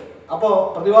എന്ന് പറഞ്ഞു. അപ്പോൾ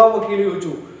പ്രതിഭാഗം വക്കീൽ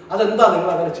ചോദിച്ചു, അതെന്താ നിങ്ങൾ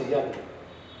അങ്ങനെ ചെയ്യാൻ?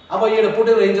 അപ്പോൾ ഈ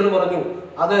ഡെപ്യൂട്ടി റേഞ്ചർ പറഞ്ഞു,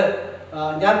 അത്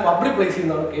ഞാൻ പബ്ലിക് പ്ലേസിൽ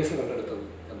നിന്നാണ് കേസ് കണ്ടെടുത്തത്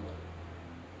എന്ന് പറഞ്ഞു.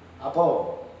 അപ്പോൾ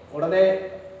ഉടനെ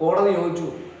കോടതി ചോദിച്ചു,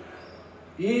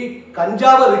 ഈ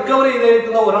കഞ്ചാവ് റിക്കവർ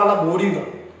ചെയ്തിരിക്കുന്ന ഒരാളുടെ ബോഡി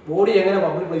എങ്ങനെ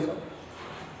പബ്ലിക് പ്ലേസ് ആണ്?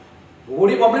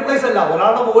 ബോഡി പബ്ലിക് പ്ലേസ് അല്ല.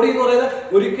 ഒരാളുടെ ബോഡി എന്ന് പറയുന്നത്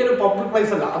ഒരിക്കലും പബ്ലിക്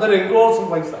പ്ലേസ് അല്ല, അതൊരു എൻക്ലോസ്ഡ്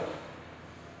പ്ലേസ് ആണ്.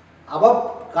 അപ്പം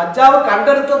കഞ്ചാവ്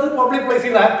കണ്ടെടുത്തത് പബ്ലിക്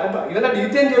പ്ലേസിൽ നിന്നാണ്, ഇതിനെ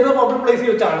ഡീറ്റെയിൻ ചെയ്തത് പബ്ലിക് പ്ലേസിൽ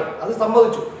വെച്ചാണ്, അത്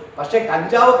സമ്മതിച്ചു. പക്ഷെ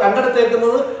കഞ്ചാവ്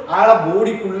കണ്ടെടുത്തേക്കുന്നത് അയാളെ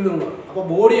ബോഡിക്കുള്ളിൽ നിന്നാണ്. അപ്പോൾ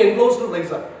ബോഡി എൻക്ലോസ്ഡ്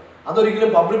പ്ലേസ് ആണ്, അതൊരിക്കലും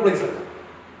പബ്ലിക് പ്ലേസ് അല്ല.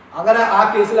 അങ്ങനെ ആ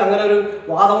കേസിൽ അങ്ങനെ ഒരു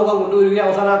വാദമുഖം കൊണ്ടുവരികയും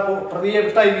അവസാനം പ്രതിയെ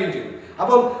വിട്ടയക്കുകയും ചെയ്തു.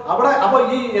 അപ്പോൾ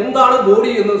ഈ എന്താണ്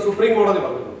ബോഡി എന്ന് സുപ്രീം കോടതി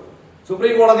പറഞ്ഞു.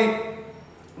 സുപ്രീം കോടതി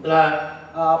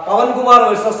Pavankumar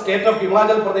versus state of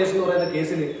Himachal Pradesh എന്ന് പറയുന്ന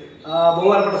കേസിൽ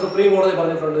ബഹുമാനപ്പെട്ട സുപ്രീം കോടതി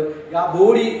പറഞ്ഞിട്ടുണ്ട് ആ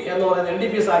ബോഡി എന്ന് പറയുന്നത്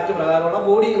NDPS ആക്ട് പ്രകാരമുള്ള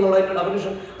ബോഡി എന്നുള്ളതിൻ്റെ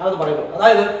ഡെഫിനിഷൻ അത് പറയുന്നു.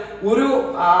 അതായത്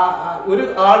ഒരു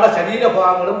ആളുടെ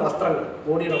ശരീരഭാഗങ്ങളും വസ്ത്രങ്ങളും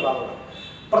ബോഡിയുടെ ഭാഗങ്ങളും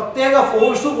പ്രത്യേക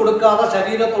ഫോഴ്സ് കൊടുക്കാതെ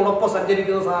ശരീരത്തോടൊപ്പം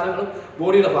സഞ്ചരിക്കുന്ന സാധനങ്ങളും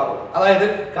ബോഡിയുടെ ഭാഗമാണ്. അതായത്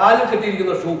കാലിൽ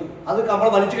കെട്ടിയിരിക്കുന്ന ഷൂ അത് നമ്മൾ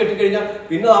വലിച്ചു കെട്ടിക്കഴിഞ്ഞാൽ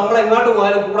പിന്നെ നമ്മൾ എങ്ങോട്ട്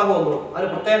പോയാലും കൂടെ വന്നോളൂ, അതിന്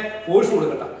പ്രത്യേക ഫോഴ്സ്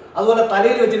കൊടുക്കണ്ട. അതുപോലെ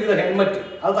തലയിൽ വെച്ചിരിക്കുന്ന ഹെൽമെറ്റ്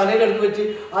അത് തലയിൽ എടുത്ത് വെച്ച്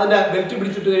അതിൻ്റെ ബെൽറ്റ്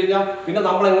പിടിച്ചിട്ട് കഴിഞ്ഞാൽ പിന്നെ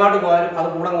നമ്മൾ എങ്ങോട്ട് പോയാലും അത്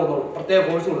കൂടെ വന്നോളൂ, പ്രത്യേക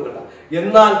ഫോഴ്സ് കൊടുക്കണ്ട.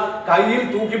 എന്നാൽ കയ്യിൽ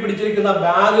തൂക്കി പിടിച്ചിരിക്കുന്ന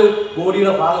ബാഗ്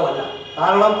ബോഡിയുടെ ഭാഗമല്ല.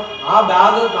 കാരണം ആ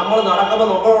ബാഗ് നമ്മൾ നടക്കുമ്പോൾ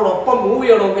നമ്മളോടൊപ്പം മൂവ്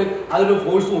ചെയ്യണമെങ്കിൽ അതിന്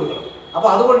ഫോഴ്സ് കൊടുക്കണം. അപ്പൊ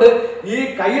അതുകൊണ്ട് ഈ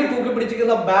കയ്യിൽ തൂക്കി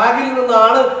പിടിച്ചിരിക്കുന്ന ബാഗിൽ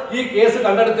നിന്നാണ് ഈ കേസ്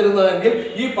കണ്ടെടുത്തിരുന്നതെങ്കിൽ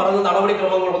ഈ പറഞ്ഞ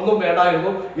നടപടിക്രമങ്ങളൊന്നും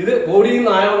വേണ്ടായിരുന്നു. ഇത് ബോഡിയിൽ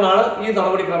നിന്നായതുകൊണ്ടാണ് ഈ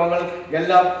നടപടിക്രമങ്ങൾ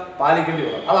എല്ലാം പാലിക്കേണ്ടി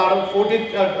വന്നത്. അതാണ്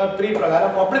 43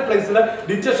 പ്രകാരം പബ്ലിക് പ്ലേസിൽ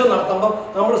ഡിറ്റക്ഷൻ നടത്തുമ്പോൾ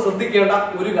നമ്മൾ ശ്രദ്ധിക്കേണ്ട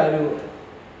ഒരു കാര്യമുണ്ട്.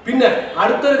 പിന്നെ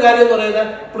അടുത്തൊരു കാര്യം എന്ന്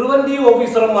പറയുന്നത് പ്രിവന്റീവ്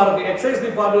ഓഫീസർമാർക്ക്, എക്സൈസ്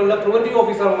ഡിപ്പാർട്ട്മെന്റിലെ പ്രിവന്റീവ്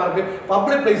ഓഫീസർമാർക്ക്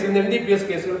പബ്ലിക് പ്ലേസിൽ നിന്ന് NDPS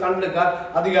കേസുകൾ കണ്ടെടുക്കാൻ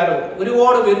അധികാരമുണ്ട്.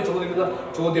 ഒരുപാട് പേര് ചോദിക്കുന്ന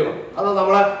ചോദ്യമാണ്. അത്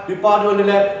നമ്മളെ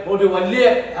ഡിപ്പാർട്ട്മെന്റിലെ ഒരു വലിയ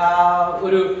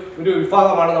ഒരു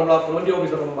വിഭാഗമാണ് നമ്മളെ പ്രിവന്റീവ്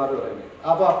ഓഫീസർമാർ പറയുന്നത്.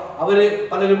 അപ്പോൾ അവര്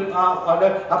പലരും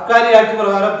അബ്കാരി ആക്ട്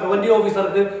പ്രകാരം പ്രിവന്റീവ്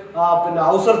ഓഫീസർക്ക് പിന്നെ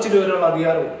ഹൗസ് സെർച്ചിന് വരെയുള്ള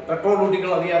അധികാരമുണ്ട്, പെട്രോൾ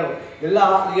ഡ്യൂട്ടിക്കുള്ള അധികാരമുണ്ട്, എല്ലാ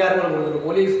അധികാരങ്ങളും കൊടുക്കുന്നുണ്ട്.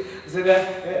 പോലീസിന്റെ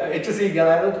HCക്ക്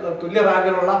അതായത് തുല്യ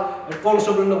റാങ്കിലുള്ള ഹെഡ്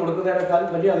കോൺസ്റ്റബിളിന് കൊടുക്കുന്നതിനേക്കാൾ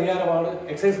വലിയ അധികാരമാണ്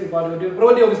എക്സൈസ് ഡിപ്പാർട്ട്മെന്റ്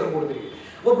പ്രിവന്റീവ് ഓഫീസർ കൊടുത്തിരിക്കുന്നത്.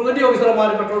 അപ്പോൾ പ്രിവന്റീവ് ഓഫീസർമാർ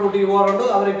പെട്രോൾ ഡ്യൂട്ടിക്ക് പോകാറുണ്ട്,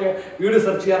 അവരൊക്കെ വീട്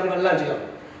സെർച്ച് ചെയ്യാറുണ്ട്, എല്ലാം ചെയ്യാറുണ്ട്.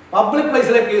 പബ്ലിക്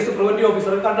പ്ലേസിലെ കേസ് പ്രിവന്റീവ്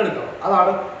ഓഫീസർ കണ്ടെടുക്കണം,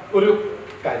 അതാണ് ഒരു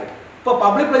കാര്യം. ഇപ്പോൾ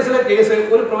പബ്ലിക് പ്ലേസിലെ കേസ്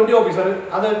ഒരു പ്രിവന്റീവ് ഓഫീസർ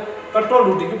അത് പെട്രോൾ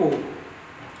ഡ്യൂട്ടിക്ക് പോകും.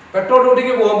 പെട്രോൾ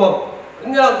ഡ്യൂട്ടിക്ക് പോകുമ്പോൾ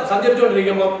ഇങ്ങനെ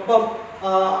സഞ്ചരിച്ചുകൊണ്ടിരിക്കുമ്പോൾ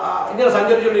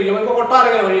ഇപ്പോൾ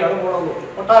കൊട്ടാരക്കര വഴിയാണ് പോകണമെന്ന് പറഞ്ഞു.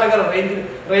 കൊട്ടാരക്കര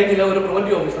റേഞ്ചിലെ ഒരു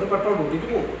പ്രിവന്റീവ് ഓഫീസർ പെട്രോൾ ഡ്യൂട്ടിക്ക്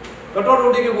പോകും. പെട്രോൾ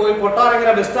ഡ്യൂട്ടിക്ക് പോയി കൊട്ടാരക്കര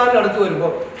ബസ് സ്റ്റാൻഡിന് അടുത്ത്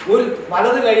വരുമ്പോൾ ഒരു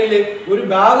വലത് കയ്യിൽ ഒരു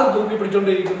ബാഗ് തൂക്കി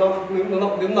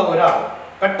നിന്ന ഒരാൾ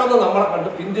പെട്ടെന്ന് നമ്മളെ കണ്ട്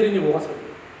പിന്തിരിഞ്ഞു പോകാൻ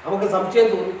ശ്രമിക്കും. നമുക്ക് സംശയം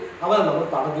തോന്നി അവനെ നമ്മൾ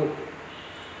തടഞ്ഞു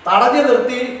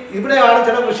നിർത്തി. ഇവിടെയാണ്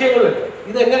ചില വിഷയങ്ങൾ വരുന്നത്.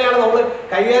 ഇതെങ്ങനെയാണ് നമ്മൾ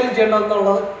കൈകാര്യം ചെയ്യേണ്ടതെന്നുള്ള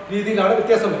രീതിയിലാണ്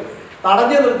വ്യത്യാസം വരുന്നത്.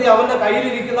 തടഞ്ഞു നിർത്തി അവൻ്റെ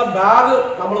കയ്യിലിരിക്കുന്ന ബാഗ്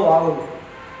നമ്മൾ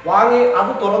വാങ്ങി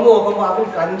അത് തുറന്നു നോക്കുമ്പോൾ അതിൽ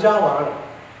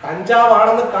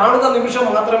കഞ്ചാവാണെന്ന് കാണുന്ന നിമിഷം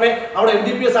മാത്രമേ അവിടെ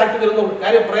NDPS ആക്ട് വരുന്നുള്ളൂ.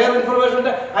 കാര്യം പ്രയർ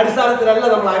ഇൻഫർമേഷന്റെ അടിസ്ഥാനത്തിലല്ല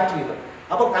നമ്മൾ ആക്ട് ചെയ്യുന്നത്.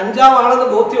 അപ്പോൾ കഞ്ചാവാണെന്ന്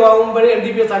ബോധ്യമാകുമ്പോഴേ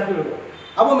NDPS ആക്ട് വരുന്നു.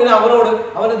 അപ്പം പിന്നെ അവനോട്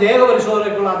അവന്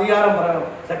ദേഹപരിശോധനയ്ക്കുള്ള അധികാരം പറയണം.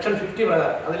 സെക്ഷൻ 50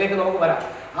 പ്രകാരം അതിലേക്ക് നമുക്ക് വരാം.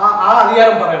 ആ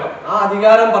അധികാരം പറയണം. ആ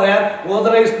അധികാരം പറയാൻ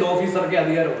ഓതറൈസ്ഡ് ഓഫീസർക്ക്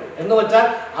അധികാരമുണ്ട്. എന്ന് വെച്ചാൽ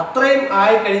അത്രയും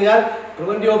ആയിക്കഴിഞ്ഞാൽ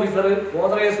പ്രിവന്റീവ് ഓഫീസർ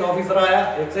ഓതറൈസ്ഡ് ഓഫീസറായ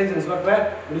എക്സൈസ് ഇൻസ്പെക്ടറെ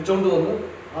വിളിച്ചുകൊണ്ട് വന്ന്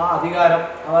ആ അധികാരം,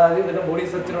 അതായത് ഇതിന്റെ ബോഡി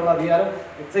സെർച്ചിനുള്ള അധികാരം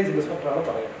എക്സൈസ് ഇൻസ്പെക്ടറാണ്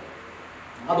പറയുന്നത്.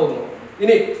 അതൊന്നും.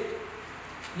 ഇനി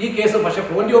ഈ കേസ് പക്ഷെ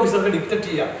പ്രിവന്റീവ് ഓഫീസർക്ക് ഡിറ്റക്ട്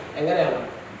ചെയ്യാം. എങ്ങനെയാണ്?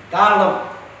 കാരണം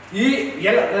ഈ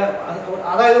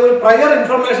അതായത് ഒരു പ്രയർ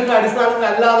ഇൻഫർമേഷന്റെ അടിസ്ഥാനത്തിൽ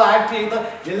അല്ലാതെ ആക്ട് ചെയ്യുന്ന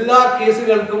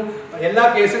എല്ലാ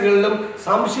കേസുകളിലും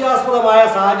സംശയാസ്പദമായ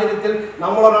സാഹചര്യത്തിൽ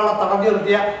നമ്മളൊരാളെ തടഞ്ഞു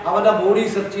നിർത്തിയ അവന്റെ ബോഡി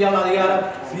സെർച്ച് ചെയ്യാനുള്ള അധികാരം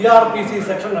CRPC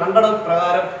സെക്ഷൻ 100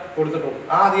 പ്രകാരം കൊടുത്തിട്ടുണ്ട്.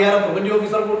 ആ അധികാരം പ്രിവന്റീവ്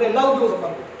ഓഫീസർക്കുണ്ട്, എല്ലാ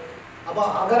ഉദ്യോഗസ്ഥന്മാർക്കും. അപ്പോൾ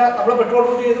അങ്ങനെ നമ്മൾ പെട്രോൾ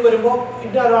ഡ്യൂട്ടി ചെയ്ത് വരുമ്പോൾ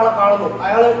ഇന്ന ഒരാളെ കാണുന്നു,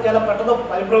 അയാൾ ചില പെട്ടെന്ന്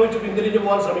പരിഭ്രമിച്ച് പിന്തിരിഞ്ഞു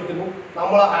പോകാൻ ശ്രമിക്കുന്നു.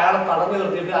 നമ്മൾ അയാളെ തടഞ്ഞു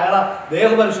നിർത്തിയിട്ട് അയാളെ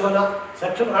ദേഹപരിശോധന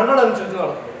സെക്ഷൻ 100 അനുസരിച്ച്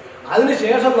നടത്തുന്നു.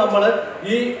 അതിനുശേഷം നമ്മൾ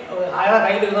ഈ അയാളെ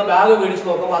കയ്യിലിരുന്ന ബാഗ് മേടിച്ച്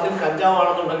നോക്കുമ്പോൾ അതിൽ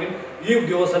കഞ്ചാവാണെന്നുണ്ടെങ്കിൽ ഈ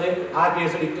ഉദ്യോഗസ്ഥന് ആ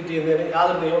കേസ് ഡിക്റ്റേറ്റ് ചെയ്യുന്നതിന്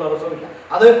യാതൊരു നിയമ തടസ്സമില്ല.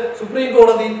 അത് സുപ്രീം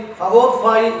കോടതി ഫഗോത്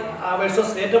ഫായ് വേഴ്സസ്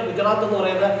സ്റ്റേറ്റ് ഓഫ് ഗുജറാത്ത് എന്ന്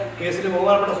പറയുന്ന കേസിൽ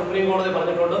ബഹുമാനപ്പെട്ട സുപ്രീം കോടതി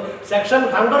പറഞ്ഞിട്ടുണ്ട്. സെക്ഷൻ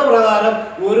 100 പ്രകാരം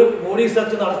ഒരു ബോഡി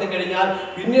സെർച്ച് നടത്തി കഴിഞ്ഞാൽ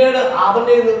പിന്നീട്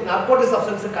അവൻ്റെ നാർക്കോട്ടിക്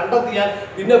സബ്സ്റ്റൻസ് കണ്ടെത്തിയാൽ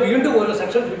പിന്നെ വീണ്ടും ഒരു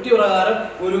സെക്ഷൻ 50 പ്രകാരം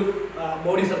ഒരു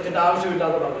ബോഡി സെർച്ചിന്റെ ആവശ്യമില്ല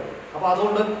എന്ന് പറഞ്ഞു. അപ്പോൾ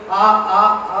അതുകൊണ്ട്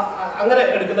അങ്ങനെ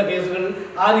എടുക്കുന്ന കേസുകളിൽ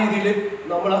ആ രീതിയിൽ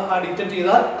നമ്മൾ ഡിറ്റക്ട്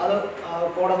ചെയ്താൽ അത്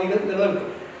കോടതിയിൽ നിലനിൽക്കും.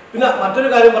 പിന്നെ മറ്റൊരു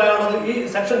കാര്യം പറയാനുള്ളത് ഈ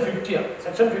സെക്ഷൻ 50 ആണ്.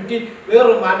 സെക്ഷൻ 50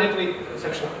 വേറൊരു മാൻഡേറ്ററി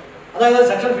സെക്ഷനാണ്. അതായത്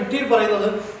സെക്ഷൻ 50 പറയുന്നത്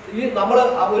ഈ നമ്മൾ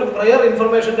ഒരു പ്രയർ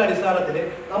ഇൻഫർമേഷന്റെ അടിസ്ഥാനത്തിൽ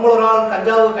നമ്മൾ ഒരാൾ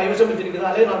കഞ്ചാവ് കൈവശം വെച്ചിരിക്കുന്ന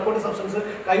അല്ലെങ്കിൽ നാർക്കോട്ടിക് സബ്സ്റ്റൻസ്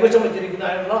കൈവശം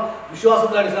വെച്ചിരിക്കുന്നതായിട്ടുള്ള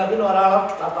വിശ്വാസത്തിന്റെ അടിസ്ഥാനത്തിൽ ഒരാളെ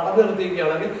തടഞ്ഞു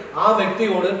നിർത്തിയിരിക്കുകയാണെങ്കിൽ ആ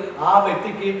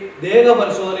വ്യക്തിക്ക്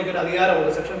ദേഹപരിശോധനയ്ക്ക് ഒരു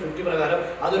അധികാരമുണ്ട്. സെക്ഷൻ 50 പ്രകാരം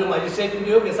അതൊരു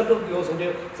മജിസ്ട്രേറ്റിന്റെയോ ഗസറ്റ്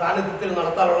ഉദ്യോഗസ്ഥന്റെയോ സാന്നിധ്യത്തിൽ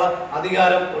നടത്താനുള്ള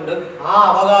അധികാരം ഉണ്ട്. ആ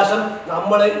അവകാശം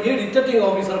നമ്മൾ ഈ ഡിറ്റക്ടിംഗ്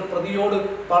ഓഫീസർ പ്രതിയോട്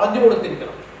പറഞ്ഞു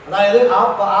കൊടുത്തിരിക്കണം. അതായത്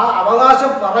ആ അവകാശം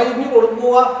പറഞ്ഞു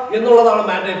കൊടുക്കുക എന്നുള്ളതാണ്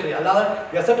മാൻഡേറ്ററി. അല്ലാതെ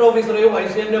ഗസറ്റ് ഓഫീസറെയോ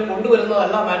മജിസ്ട്രേറ്റിനെയോ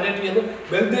കൊണ്ടുവരുന്നതല്ല മാൻഡേറ്ററി എന്ന്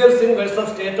Baldev Singh versus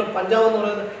state of Punjab എന്ന്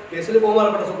പറയുന്ന കേസിൽ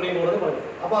ബഹുമാനപ്പെട്ട സുപ്രീം കോടതി പറഞ്ഞു.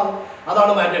 അപ്പോൾ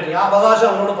അതാണ് മാൻഡേറ്ററി. ആ അവകാശം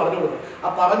അവനോട് പറഞ്ഞു കൊടുക്കും. ആ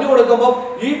പറഞ്ഞു കൊടുക്കുമ്പോൾ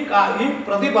ഈ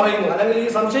പ്രതി പറയുന്നു, അല്ലെങ്കിൽ ഈ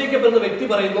സംശയിക്കപ്പെടുന്ന വ്യക്തി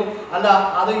പറയുന്നു, അല്ല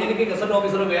അത് എനിക്ക് ഗസറ്റ്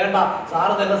ഓഫീസർ വേണ്ട,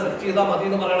 സാറ് തന്നെ സെർച്ച് ചെയ്താൽ മതി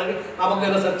എന്ന് പറയുകയാണെങ്കിൽ നമുക്ക്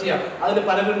തന്നെ സെർച്ച് ചെയ്യാം. അതിന്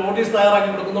പലരും നോട്ടീസ് തയ്യാറാക്കി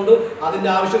കൊടുക്കുന്നുണ്ട്. അതിൻ്റെ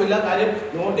ആവശ്യമില്ല. കാര്യം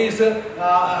നോട്ടീസ്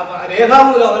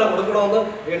രേഖാമൂലം അവരെ കൊടുക്കണമെന്ന്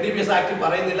NDPS ആക്ട്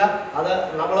പറയുന്നില്ല. അത്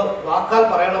നമ്മൾ വാക്കാൽ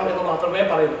പറയണം എന്ന് മാത്രമേ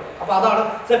പറയുന്നു. അപ്പോൾ അതാണ്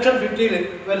സെക്ഷൻ 50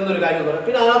 വരുന്നൊരു കാര്യം എന്ന് പറയുന്നത്.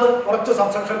 പിന്നെ അതിനകത്ത് കുറച്ച്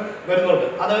സബ്സെക്ഷൻ വരുന്നുണ്ട്.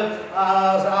 അത്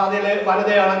അതിലെ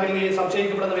വനിതയാണെങ്കിൽ, ഈ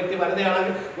സംശയിക്കപ്പെടുന്ന വ്യക്തി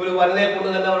വനിതയാണെങ്കിൽ ഒരു വനിതയെ കൊണ്ട്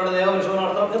തന്നെ അവരുടെ ദേഹപരിശോധന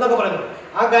നടത്തണം എന്നൊക്കെ പറയുന്നു.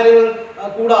 ആ കാര്യങ്ങൾ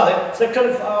കൂടാതെ സെക്ഷൻ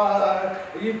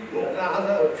ഈ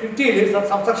 50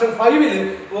 സബ്സെക്ഷൻ 5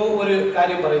 ഒരു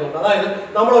കാര്യം പറയുന്നുണ്ട്. അതായത്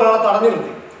നമ്മൾ ഒരാളെ തടഞ്ഞു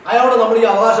നിർത്തി, അയാളോട് നമ്മൾ ഈ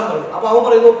അവകാശം പറഞ്ഞു. അപ്പോൾ അവൻ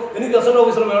പറയുന്നു എനിക്ക് ഗസറ്റ്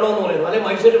ഓഫീസർ വേണമെന്ന് പറയുന്നു, അല്ലെങ്കിൽ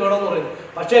മജിസ്ട്രേറ്റ് വേണമെന്ന് പറയുന്നു.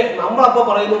 പക്ഷേ നമ്മളപ്പോൾ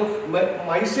പറയുന്നു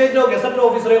മജിസ്ട്രേറ്റോ ഗസറ്റ്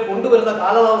ഓഫീസറെ കൊണ്ടുവരുന്ന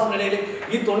കാലതാമസത്തിനിടയിൽ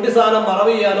ഈ തൊണ്ടി സാധനം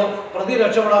മറവ് ചെയ്യാനോ പ്രതി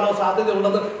രക്ഷപ്പെടാനോ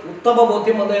സാധ്യതയുണ്ടെന്ന് ഉത്തമ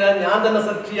ബോധ്യം വന്നതിനാൽ ഞാൻ തന്നെ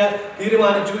സെർച്ച് ചെയ്യാൻ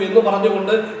തീരുമാനിച്ചു എന്ന്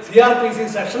പറഞ്ഞുകൊണ്ട് CRPC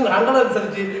സെക്ഷൻ 100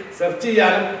 അനുസരിച്ച് സെർച്ച്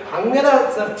ചെയ്യാനും, അങ്ങനെ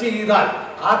സെർച്ച് ചെയ്താൽ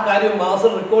ആ കാര്യം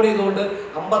മാസം റെക്കോർഡ് ചെയ്തുകൊണ്ട്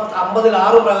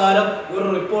 50-6 പ്രകാരം ഒരു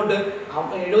റിപ്പോർട്ട്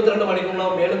 72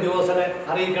 മണിക്കൂറിനകം മേലുദ്യോഗസ്ഥനെ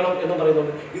അറിയിക്കണം എന്ന്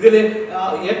പറയുന്നുണ്ട്. ഇതിൽ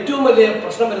ഏറ്റവും വലിയ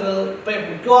പ്രശ്നം വരുന്നത് ഇപ്പം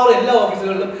മിക്കവാറും എല്ലാ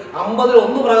ഓഫീസുകളിലും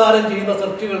 50-1 പ്രകാരം ചെയ്യുന്ന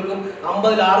സെർച്ചുകൾക്കും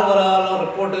 50-6 പ്രകാരം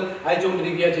റിപ്പോർട്ട്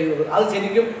അയച്ചുകൊണ്ടിരിക്കുകയാണ് ചെയ്യുന്നത്. അത്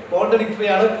ശരിക്കും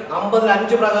കോൺട്രഡിക്ടറിയാണ്.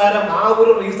 50-5 പ്രകാരം ആ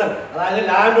ഒരു റീസൺ, അതായത്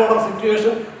ലാൻഡ് ഓർഡർ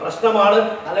സിറ്റുവേഷൻ പ്രശ്നമാണ്,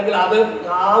 അല്ലെങ്കിൽ അത്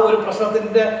ആ ഒരു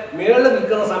പ്രശ്നത്തിൻ്റെ മേളിൽ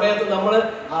നിൽക്കുന്ന സമയത്ത് നമ്മൾ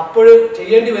അപ്പോൾ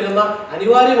ചെയ്യേണ്ടി വരുന്ന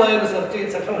അനിവാര്യമായ ഒരു സെർച്ച്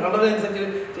സെക്ഷൻ 100 അനുസരിച്ച്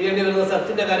ചെയ്യേണ്ടി വരുന്ന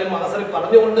സെർച്ചിൻ്റെ കാര്യം അവസരം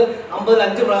പറഞ്ഞുകൊണ്ട്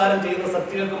 50-5 പ്രകാരം ചെയ്യുന്ന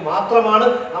സെർച്ചുകൾക്ക് മാത്രമാണ്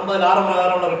 50-6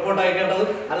 പ്രകാരമുള്ള റിപ്പോർട്ട് അയക്കേണ്ടത്.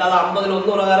 അല്ലാതെ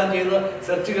 50-1 പ്രകാരം ചെയ്യുന്ന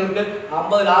സെർച്ചുകൾക്ക്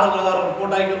 50-6 പ്രകാരം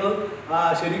റിപ്പോർട്ട് അയക്കുന്നത്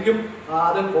ശരിക്കും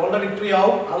അത് കോൺട്രഡിക്ടറി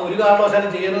ആവും. അത് ഒരു കാരണവശാലും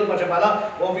ചെയ്യരുത്. പക്ഷെ പല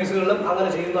ഓഫീസുകളിലും അങ്ങനെ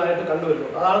ചെയ്യുന്നതായിട്ട് കണ്ടുവരുന്നു.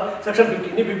 അതാണ് സെക്ഷൻ 50.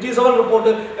 ഇനി 57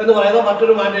 റിപ്പോർട്ട് എന്ന് പറയുന്നത്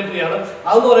മറ്റൊരു മാൻഡേറ്ററിയാണ്.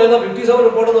 അതെന്ന് പറയുന്നത് 57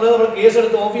 റിപ്പോർട്ട് എന്ന് പറയുന്നത് നമ്മൾ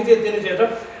കേസെടുത്ത് ഓഫീസിൽ എത്തിയതിനു ശേഷം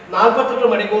 48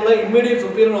 മണിക്കൂറിൽ ഇമ്മീഡിയറ്റ്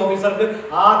സുപ്പീരിയർ ഓഫീസർക്ക്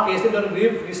ആ കേസിൻ്റെ ഒരു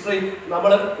ബ്രീഫ് ഹിസ്റ്ററി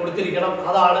നമ്മൾ കൊടുത്തിരിക്കണം.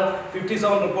 അതാണ്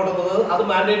 57 റിപ്പോർട്ട് എന്നത്. അത്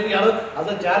മാൻഡേറ്ററി ആണ്.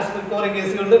 അത് ചാൻസ് റിക്കവറി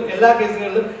കേസുകളിലും എല്ലാ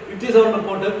കേസുകളിലും 57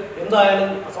 റിപ്പോർട്ട് എന്തായാലും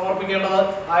സമർപ്പിക്കേണ്ടത്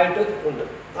ആയിട്ട് ഉണ്ട്.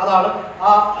 അതാണ്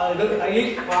ഇത് ഈ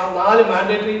 4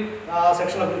 മാൻഡേറ്ററി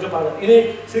സെക്ഷനെ കുറിച്ച് പറഞ്ഞത്. ഇനി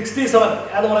 67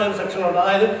 എന്ന് പറയുന്ന സെക്ഷൻ ഉണ്ട്.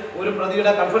 അതായത് ഒരു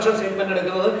പ്രതിയുടെ കൺഫെഷൻ സ്റ്റേറ്റ്മെന്റ്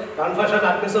എടുക്കുന്നത് കൺഫെഷൻ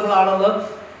അഡ്മിസിബിൾ ആണെന്ന്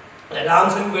Ram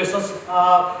Singh versus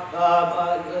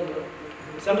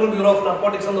central bureau of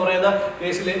narcotics എന്ന് പറയുന്ന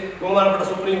കേസിൽ ബഹുമാനപ്പെട്ട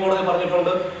സുപ്രീം കോടതി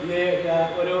പറഞ്ഞിട്ടുണ്ട്. ഈ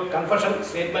ഒരു കൺഫെഷൻ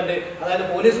സ്റ്റേറ്റ്മെന്റ്, അതായത്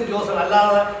പോലീസ് ഉദ്യോഗസ്ഥൻ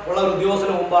അല്ലാതെ ഉള്ള ഒരു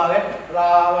ഉദ്യോഗസ്ഥന് മുമ്പാകെ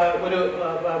ഒരു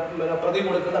പ്രതി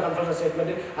കൊടുക്കുന്ന കൺഫെഷൻ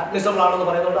സ്റ്റേറ്റ്മെന്റ് അഡ്മിസിബിൾ ആണെന്ന്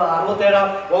പറയുന്നുണ്ട്. 67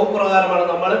 വകുപ്പ് പ്രകാരമാണ്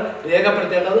നമ്മൾ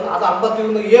രേഖപ്പെടുത്തേണ്ടത്. അത്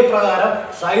 51A പ്രകാരം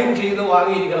സൈൻ ചെയ്ത്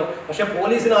വാങ്ങിയിരിക്കണം. പക്ഷെ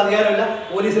പോലീസിന് അധികാരമില്ല.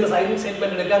 പോലീസിന് സൈൻ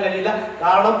സ്റ്റേറ്റ്മെന്റ് എടുക്കാൻ കഴിയില്ല.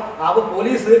 കാരണം അത്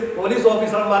പോലീസ്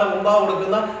ഓഫീസർമാരെ മുമ്പാകെ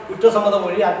കൊടുക്കുന്ന കുറ്റസമ്മത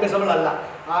മൊഴി അഡ്മിസിബിൾ അല്ല.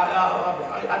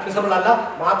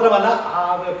 മാത്രമല്ല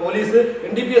പോലീസ്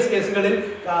NDPS കേസുകളിൽ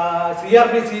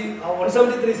CRPC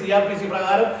 173 CRPC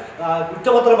പ്രകാരം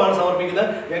കുറ്റപത്രമാണ് സമർപ്പിക്കുന്നത്.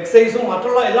 എക്സൈസും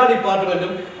മറ്റുള്ള എല്ലാ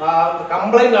ഡിപ്പാർട്ട്മെന്റും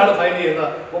കംപ്ലൈന്റ് ആണ് ഫയൽ ചെയ്യുന്നത്.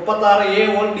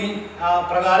 36A(1)D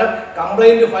പ്രകാരം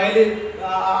കംപ്ലൈന്റ് ഫയൽ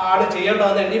ആണ്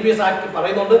ചെയ്യേണ്ടതെന്ന് NDPS ആക്ട്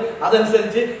പറയുന്നുണ്ട്.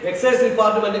 അതനുസരിച്ച് എക്സൈസ്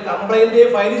ഡിപ്പാർട്ട്മെന്റ് കംപ്ലൈന്റ്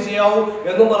ഫയൽ ചെയ്യാവൂ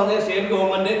എന്നും പറഞ്ഞ് സ്റ്റേറ്റ്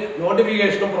ഗവൺമെന്റ്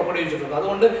നോട്ടിഫിക്കേഷനും പുറപ്പെടുവിച്ചിട്ടുണ്ട്.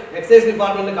 അതുകൊണ്ട് എക്സൈസ്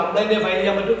ഡിപ്പാർട്ട്മെന്റ് കംപ്ലൈന്റ് ഫയൽ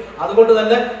ചെയ്യാൻ പറ്റും. അതുകൊണ്ട്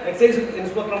തന്നെ എക്സൈസ്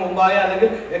ഇൻസ്പെക്ടർ മുമ്പായ അല്ലെങ്കിൽ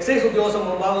എക്സൈസ് ഉദ്യോഗസ്ഥൻ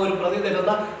മുമ്പാകെ ഒരു പ്രതി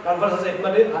തരുന്ന കൺഫെഷൻ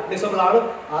സ്റ്റേറ്റ്മെന്റ് അഡ്മിസിബിൾ ആണ്.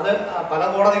 അത് പല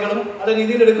കോടതികളും പല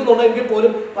രീതിയിൽ എടുക്കുന്നുണ്ടെങ്കിൽ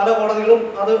പോലും പല കോടതികളും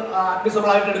അത് അഡ്മിസിബിൾ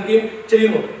ആയിട്ട് എടുക്കുകയും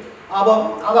ചെയ്യുന്നുണ്ട്. അപ്പം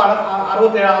അതാണ്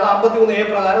 67. അത് 51A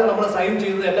പ്രകാരം നമ്മൾ സൈൻ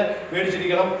ചെയ്ത് തന്നെ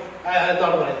മേടിച്ചിരിക്കണം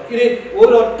എന്നാണ് പറയുന്നത്. ഇനി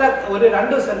ഒരു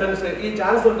 2 സെന്റൻസ് ഈ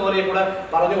ചാൻസ് റിക്കവറിയെ കൂടെ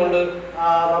പറഞ്ഞുകൊണ്ട്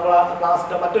നമ്മൾ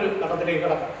ക്ലാസിന്റെ മറ്റൊരു ഘട്ടത്തിലേക്ക്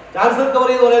കിടക്കാം. ചാൻസ്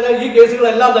റിക്കവറി എന്ന് പറയുന്നത് ഈ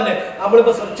കേസുകളെല്ലാം തന്നെ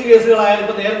നമ്മളിപ്പോൾ സെർച്ച് കേസുകളായാലും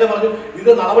ഇപ്പോൾ നേരത്തെ പറഞ്ഞു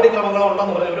ഇത്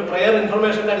നടപടിക്രമങ്ങളുണ്ടെന്ന് പറഞ്ഞു. ഒരു പ്രയർ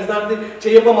ഇൻഫർമേഷന്റെ അടിസ്ഥാനത്തിൽ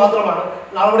ചെയ്യുമ്പോൾ മാത്രമാണ്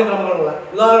നടപടിക്രമങ്ങളുള്ളത്.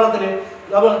 ഉദാഹരണത്തിന്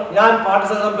ഞാൻ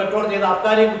പാഠസഹിതം പെട്രോൾ ചെയ്ത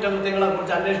അബ്കാരി കുറ്റകൃത്യങ്ങളെ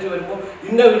കുറിച്ച് അന്വേഷിച്ച് വരുമ്പോൾ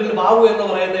ഇന്ന വീട്ടിൽ ബാബു എന്ന്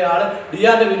പറയുന്നയാൾ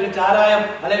ഡിയാന്റെ വീട്ടിൽ ചാരായം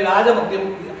അല്ലെങ്കിൽ വ്യാജമദ്യം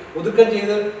ഒതുക്കം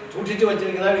ചെയ്ത് സൂക്ഷിച്ചു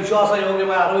വെച്ചിരിക്കുന്ന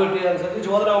വിശ്വാസയോഗ്യമായ അറിവ് കിട്ടിയതനുസരിച്ച്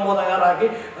ചോദനമോ തയ്യാറാക്കി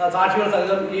സാക്ഷികൾ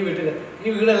സഹിതം ഈ വീട്ടിലെത്തി. ഈ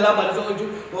വീടെല്ലാം പരിശോധിച്ചു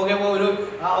നോക്കിയപ്പോൾ ഒരു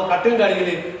കട്ടിലിൻ്റെ അടിയിൽ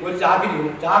ഒരു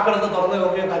ചാക്കിരിക്കുന്നു. ചാക്കെടുത്ത് തുറന്ന്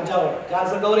നോക്കിയാൽ കഞ്ചാവാണ്.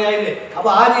 ചാൻസ് റിക്കവറി ആയില്ലേ?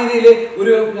 അപ്പോൾ ആ രീതിയിൽ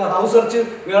ഒരു ഹൗസ് സെർച്ച്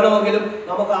വേണമെങ്കിലും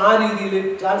നമുക്ക് ആ രീതിയിൽ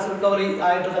ചാൻസ് റിക്കവറി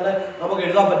ആയിട്ട് തന്നെ നമുക്ക്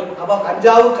എഴുതാൻ പറ്റും. അപ്പോൾ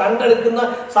കഞ്ചാവ് കണ്ടെടുക്കുന്ന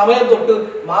സമയം തൊട്ട്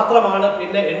മാത്രമാണ്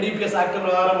പിന്നെ NDPS ആക്ട്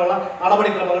പ്രകാരമുള്ള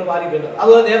നടപടിക്രമങ്ങൾ പാലിക്കേണ്ടത്.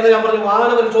 അതുപോലെ നേരത്തെ ഞാൻ പറഞ്ഞു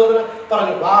വാഹന പരിശോധന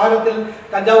പറഞ്ഞു. വാഹനത്തിൽ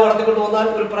കഞ്ചാവ് വളർത്തിക്കൊണ്ട് വന്നാൽ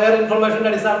ഒരു പ്രയർ ഇൻഫർമേഷന്റെ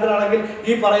അടിസ്ഥാനത്തിലാണെങ്കിൽ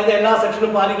ഈ പറയുന്ന എല്ലാ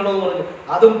സെക്ഷനും പാലിക്കണമെന്ന് പറഞ്ഞു.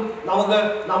 അതും നമുക്ക്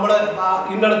നമ്മുടെ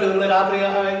ഇന്നടത്ത് നിന്ന് രാത്രി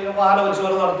വാഹന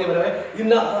പരിശോധന നടത്തിയവരെ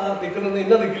ഇന്ന ദിക്കിൽ നിന്ന്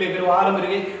ഇന്ന ദിക്കിലേക്ക് ഒരു വാഹനം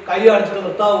വരികയും കൈ കാണിച്ചിട്ട്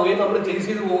നിർത്താവുകയും നമ്മൾ ചേസ്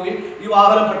ചെയ്ത് പോവുകയും ഈ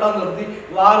വാഹനം പെട്ടെന്ന് നിർത്തി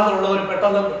വാഹനത്തിലുള്ളവർ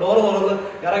പെട്ടെന്ന് ഡോറ് തുറന്ന്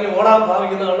ഇറങ്ങി ഓടാൻ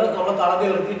ഭാവിക്കുന്നതുകൊണ്ട് നമ്മൾ തടഞ്ഞു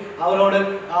നിർത്തി അവരോട്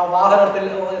ആ വാഹനത്തിൽ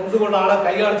എന്തുകൊണ്ടാണ്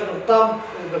കൈ കാണിച്ച്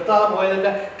നിർത്താതെ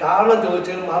പോയതിന്റെ കാരണം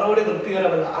ചോദിച്ചാൽ മറുപടി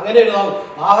തൃപ്തികരമല്ല. അങ്ങനെയൊരു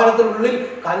വാഹനത്തിനുള്ളിൽ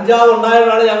കഞ്ചാവ്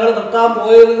ഉണ്ടായതാണ് ഞങ്ങൾ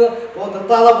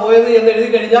നിർത്താതെ പോയത് എന്ന് എഴുതി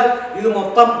കഴിഞ്ഞാൽ ഇത്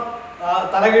മൊത്തം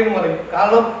തലകീഴ് മറിയും.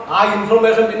 കാരണം ആ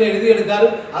ഇൻഫർമേഷൻ പിന്നെ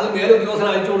എഴുതിയെടുക്കാനും അത് മേലുദ്യോഗസ്ഥന്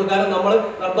അയച്ചു കൊടുക്കാനും നമ്മൾ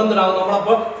നിർബന്ധരാകും.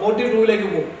 നമ്മളപ്പോൾ 42ലേക്ക്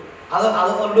പോകും.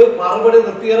 അതുകൊണ്ട് മറുപടി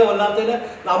തൃപ്തികരമല്ലാത്തതിന്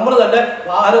നമ്മൾ തന്നെ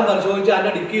വാഹനം പരിശോധിച്ച്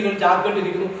അതിൻ്റെ ഡിക്കിയിൽ ഒരു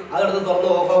ചാക്കിട്ടിരിക്കുന്നു, അതെടുത്ത് തുറന്ന്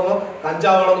നോക്കുമ്പോൾ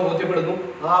കഞ്ചാവാണെന്ന് ബോധ്യപ്പെടുന്നു.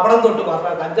 അവിടെ തൊട്ട്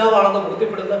മാത്രം കഞ്ചാവാണെന്ന്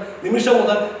ബോധ്യപ്പെടുന്ന നിമിഷം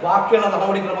മുതൽ ബാക്കിയുള്ള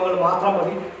നടപടിക്രമങ്ങൾ മാത്രം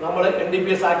മതി നമ്മൾ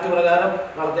NDPS ആക്ട് പ്രകാരം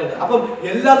നടത്തേണ്ടത്. അപ്പം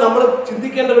എല്ലാം നമ്മൾ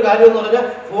ചിന്തിക്കേണ്ട ഒരു കാര്യം എന്ന് പറഞ്ഞാൽ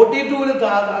 42-ൽ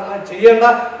ചെയ്യേണ്ട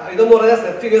ഇതെന്ന് പറഞ്ഞാൽ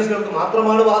സെഫ്റ്റി കേസുകൾക്ക്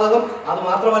മാത്രമാണ് ബാധകം. അത്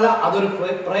മാത്രമല്ല അതൊരു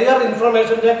പ്രയർ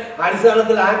ഇൻഫർമേഷന്റെ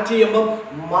അടിസ്ഥാനത്തിൽ ആക്ട് ചെയ്യുമ്പം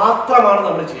മാത്രമാണ്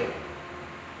നമ്മൾ ചെയ്യേണ്ടത്.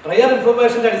 പ്രയർ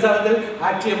ഇൻഫർമേഷന്റെ അടിസ്ഥാനത്തിൽ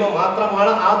ആക്ട് ചെയ്യുമ്പോൾ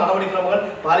മാത്രമാണ് ആ നടപടിക്രമങ്ങൾ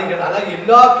പാലിക്കേണ്ടത്. അതായത്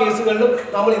എല്ലാ കേസുകളിലും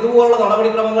നമ്മൾ ഇതുപോലുള്ള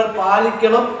നടപടിക്രമങ്ങൾ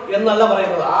പാലിക്കണം എന്നല്ല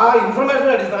പറയുന്നത്. ആ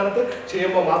ഇൻഫർമേഷന്റെ അടിസ്ഥാനത്തിൽ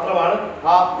ചെയ്യുമ്പോൾ മാത്രമാണ്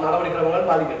ആ നടപടിക്രമങ്ങൾ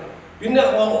പാലിക്കേണ്ടത്. പിന്നെ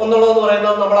ഒന്നുള്ളതെന്ന്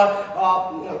പറയുന്നത് നമ്മളെ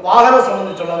വാഹനം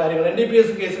സംബന്ധിച്ചുള്ള കാര്യങ്ങൾ. NDPS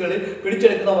കേസുകളിൽ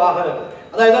പിടിച്ചെടുക്കുന്ന വാഹനങ്ങൾ,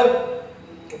 അതായത്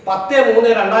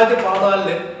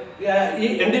 10/3/2014 ഈ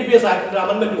NDPS ആക്ടിന്റെ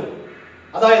അമെൻമെന്റ് വന്നു.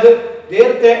 അതായത്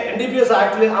നേരത്തെ NDPS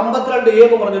ആക്ടിൽ 52A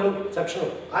എന്ന് പറഞ്ഞൊരു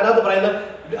സെക്ഷനുണ്ട്. അതിനകത്ത് പറയുന്ന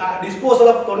ഡിസ്പോസൽ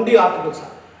ഓഫ് 20 ആർട്ടിക്കിൾസ്,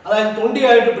 അതായത് 20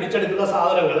 ആയിട്ട് പിടിച്ചെടുക്കുന്ന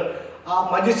സാധനങ്ങൾ ആ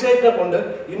മജിസ്ട്രേറ്റിനെ കൊണ്ട്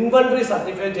ഇൻവെന്ററി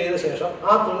സർട്ടിഫൈ ചെയ്ത ശേഷം ആ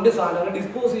 20 സാധനങ്ങൾ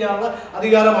ഡിസ്പോസ് ചെയ്യാനുള്ള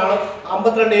അധികാരമാണ്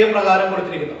 52A പ്രകാരം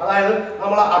കൊടുത്തിരിക്കുന്നത്. അതായത്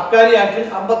നമ്മൾ അബ്കാരി ആക്ടിൽ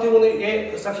 53A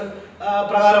സെക്ഷൻ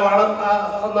പ്രകാരമാണ്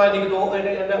എനിക്ക്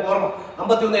എൻ്റെ ഓർമ്മ.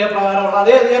 51A പ്രകാരമുള്ള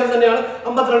അതേ അധികാരം തന്നെയാണ്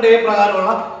 52A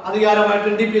പ്രകാരമുള്ള അധികാരമായിട്ട്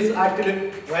NDPS ആക്ടിൽ.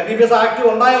 NDPS ആക്ട്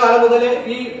ഉണ്ടായ കാലം മുതൽ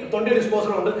ഈ 20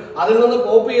 ഡിസ്പോസൽ ഉണ്ട്. അതിൽ നിന്ന്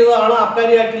കോപ്പി ചെയ്തതാണ്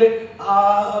അബ്കാരി ആക്ടിൽ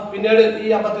പിന്നീട് ഈ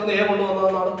 51A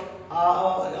കൊണ്ടുവന്നതെന്നാണ്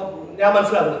ഞാൻ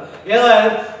മനസ്സിലാക്കുന്നത്.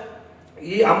 ഏതായാലും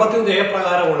ഈ 51A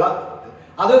പ്രകാരമുള്ള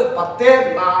അത്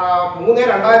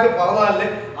 10/3/2014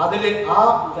 അതിൽ ആ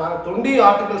 20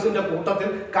 ആർട്ടിക്കിൾസിന്റെ കൂട്ടത്തിൽ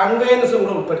കൺവെയൻസ്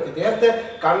കൂടെ ഉൾപ്പെടുത്തി. നേരത്തെ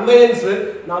കൺവെയൻസ്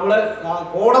നമ്മൾ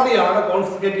കോടതിയാണ്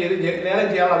കോൺഫിസ്കേറ്റ് ചെയ്ത് ലേലം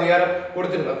ചെയ്യാൻ അധികാരം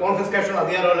കൊടുത്തിരുന്നത്. കോൺഫിസ്കേഷൻ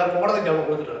അധികാരമെല്ലാം കോടതിക്കാണ്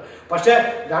കൊടുത്തിട്ടുള്ളത്. പക്ഷേ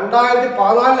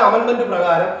 2014 അമെൻമെന്റ്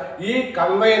പ്രകാരം ഈ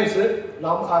കൺവെയൻസ്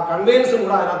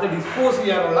കൂടെ അതിനകത്ത് ഡിസ്പോസ്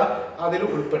ചെയ്യാനുള്ള അതിൽ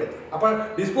ഉൾപ്പെടുത്തി. അപ്പോൾ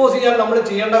ഡിസ്പോസ് ചെയ്യാൻ നമ്മൾ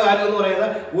ചെയ്യേണ്ട കാര്യം എന്ന് പറയുന്നത്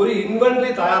ഒരു ഇൻവെന്ററി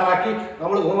തയ്യാറാക്കി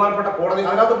നമ്മൾ ബഹുമാനപ്പെട്ട കോടതി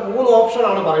അതിനകത്ത് 3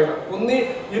 ഓപ്ഷനാണ് പറയുന്നത്. ഒന്ന്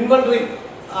ഇൻവെന്ററി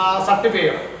സർട്ടിഫൈ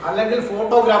ചെയ്യണം, അല്ലെങ്കിൽ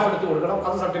ഫോട്ടോഗ്രാഫ് എടുത്ത് കൊടുക്കണം,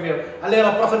 അത് സർട്ടിഫൈ ചെയ്യണം, അല്ലെങ്കിൽ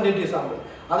റെപ്രസെന്റേറ്റീവ് സാമ്പിൾ.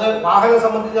 അത് വാഹനം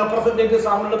സംബന്ധിച്ച് റെപ്രസെന്റേറ്റീവ്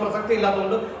സാമ്പിളിന്റെ പ്രസക്തി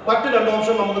ഇല്ലാത്തതുകൊണ്ട് മറ്റ് 2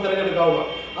 ഓപ്ഷൻ നമുക്ക് തിരഞ്ഞെടുക്കാവുന്നതാണ്.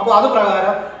 അപ്പോൾ അത്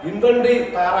പ്രകാരം ഇൻവെന്ററി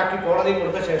തയ്യാറാക്കി കോടതി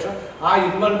കൊടുത്ത ശേഷം ആ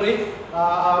ഇൻവെന്ററി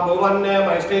ബഹുമാന്യ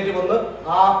മജിസ്ട്രേറ്റ് വന്ന്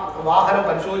ആ വാഹനം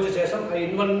പരിശോധിച്ച ശേഷം ആ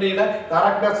ഇൻവെന്ററിയുടെ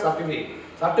കറക്റ്റ്നെസ്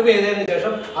സർട്ടിഫൈ ചെയ്തതിന്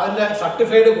ശേഷം അതിൻ്റെ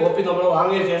സർട്ടിഫൈഡ് കോപ്പി നമ്മൾ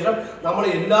വാങ്ങിയ ശേഷം നമ്മൾ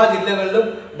എല്ലാ ജില്ലകളിലും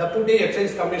deputy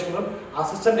excise കമ്മീഷണറും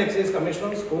assistant excise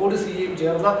കമ്മീഷണറും squad സിയും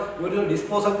ചേർന്ന ഒരു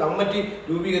ഡിസ്പോസൽ കമ്മിറ്റി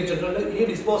രൂപീകരിച്ചിട്ടുണ്ട്. ഈ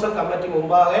ഡിസ്പോസൽ കമ്മിറ്റി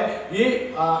മുമ്പാകെ ഈ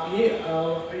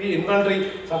ഇൻവെന്ററി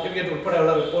സർട്ടിഫിക്കറ്റ്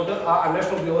ഉൾപ്പെടെയുള്ള റിപ്പോർട്ട് ആ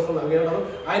അന്വേഷണ ഉദ്യോഗസ്ഥർ നൽകേണ്ടതും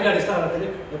അതിൻ്റെ അടിസ്ഥാനത്തിൽ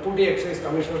ഡെപ്യൂട്ടി എക്സൈസ്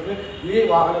കമ്മീഷണർക്ക് ഈ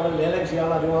വാഹനങ്ങൾ ലേലം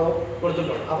ചെയ്യാനുള്ള അനുവാദം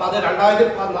കൊടുത്തിട്ടുണ്ട്. അപ്പോൾ അത്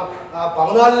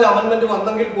 2014 അമെൻമെന്റ്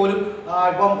വന്നെങ്കിൽ പോലും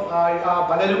ഇപ്പം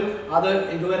പലരും അത്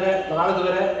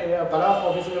നാളിതുവരെ പല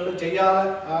ഓഫീസുകളിലും ചെയ്യാതെ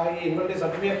ഈ ഇൻവെന്ററി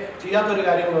സർട്ടിഫിക്കറ്റ് ചെയ്യാത്തൊരു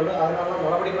കാര്യങ്ങളുണ്ട്. അതിനുള്ള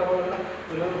നടപടിക്രമങ്ങളുടെ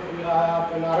ഒരു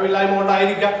അറിവില്ലായ്മ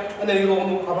കൊണ്ടായിരിക്കാം എന്ന് എനിക്ക്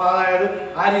തോന്നുന്നു. അപ്പോൾ അതായത്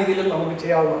ആ രീതിയിലും നമുക്ക്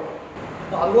ചെയ്യാവുന്നതാണ്.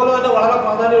 അതുപോലെ തന്നെ വളരെ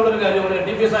പ്രാധാന്യമുള്ളൊരു കാര്യമാണ്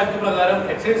NDPS ആക്ട് പ്രകാരം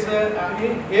എക്സൈസ് ഈ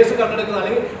കേസ് കണ്ടെടുക്കുന്ന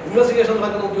അല്ലെങ്കിൽ ഇൻവെസ്റ്റിഗേഷൻ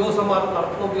നടത്തുന്ന ഉദ്യോഗസ്ഥന്മാർക്കുള്ള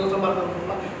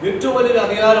ഏറ്റവും വലിയൊരു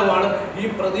അധികാരമാണ് ഈ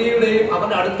പ്രതിയുടെയും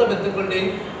അവൻ്റെ അടുത്ത ബന്ധുക്കളുടെയും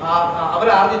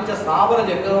അവരാർജിച്ച സ്ഥാപന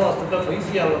ജംഗമ വസ്തുക്കൾ ഫ്രീസ്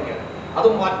ചെയ്യാനുള്ളതൊക്കെയാണ്. അത്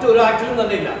മറ്റൊരു ആക്ടിലും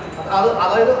തന്നെ ഇല്ല.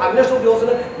 അതായത് അന്വേഷണ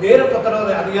ഉദ്യോഗസ്ഥന് നേരിട്ട് അത്ര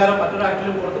അധികാരം മറ്റൊരു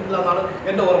ആക്ടിലും കൊടുത്തിട്ടില്ല എന്നാണ്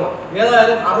എൻ്റെ ഓർമ്മ.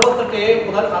 ഏതായാലും 68A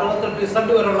മുതൽ 68Z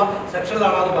വരെയുള്ള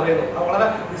സെക്ഷനിലാണ് അത് പറയുന്നത്. അത് വളരെ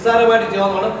നിസ്സാരമായിട്ട്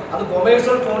ചെയ്യാവുന്നതാണ്. അത്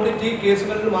കൊമേഴ്സ്യൽ ക്വാണ്ടിറ്റി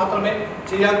കേസുകളിൽ മാത്രമേ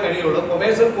ചെയ്യാൻ കഴിയുള്ളൂ.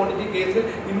 കൊമേഴ്സ്യൽ ക്വാണ്ടിറ്റി കേസിൽ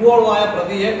ഇൻവോൾവ് ആയ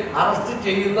പ്രതിയെ അറസ്റ്റ്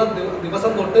ചെയ്യുന്ന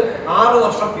ദിവസം തൊട്ട് 6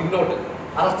 വർഷം പിന്നോട്ട്,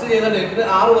 അറസ്റ്റ് ചെയ്ത ഡേറ്റിന്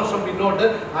 6 വർഷം പിന്നോട്ട്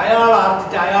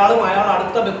അയാളും അയാളുടെ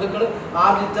അടുത്ത ബന്ധുക്കൾ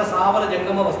ആർജിച്ച സ്ഥാവര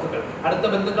ജംഗമ വസ്തുക്കൾ, അടുത്ത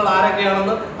ബന്ധുക്കൾ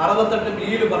ആരൊക്കെയാണെന്ന്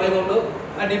 68B പറയുന്നുണ്ട്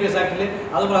NDPS ആക്ടിൽ.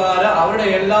 അത് പ്രകാരം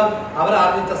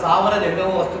അവരാർജിച്ച സ്ഥാവര ജംഗമ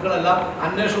വസ്തുക്കളെല്ലാം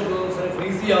അന്വേഷണ ഉദ്യോഗസ്ഥരെ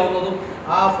ഫ്രീസ് ചെയ്യാവുന്നതും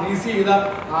ആ ഫ്രീസ് ചെയ്ത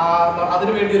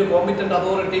അതിനുവേണ്ടി ഒരു competent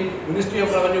authority ministry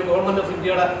of revenue government of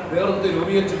ഇന്ത്യയുടെ നേതൃത്വത്തിൽ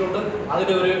രൂപീകരിച്ചിട്ടുണ്ട്.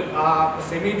 അതിനൊരു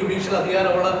സെമി ജുഡീഷ്യൽ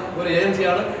അധികാരമുള്ള ഒരു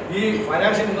ഏജൻസിയാണ്. ഈ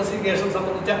ഫൈനാൻഷ്യൽ ഇൻവെസ്റ്റിഗേഷൻ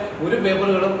സംബന്ധിച്ച ഒരു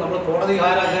പേപ്പറുകളും നമ്മൾ കോടതി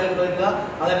ഹാജരാക്കേണ്ടതില്ല.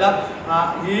 അതെല്ലാം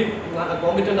ഈ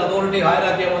കോമ്പിറ്റന്റ് അതോറിറ്റി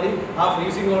ഹാജരാക്കിയാൽ മതി. ആ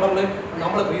ഫ്രീസിംഗ് ഓർഡറിന്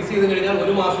നമ്മൾ ഫ്രീസ് ചെയ്ത് കഴിഞ്ഞാൽ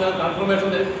 1 മാസത്തിനകം കൺഫർമേഷൻ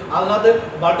തരും. അതിനകത്ത്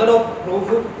ബർഡൻ ഓഫ്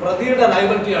പ്രൂഫ് പ്രതിയുടെ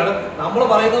ലയബിലിറ്റിയാണ്. നമ്മൾ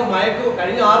പറയുന്നത്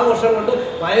കഴിഞ്ഞ 6 വർഷം കൊണ്ട്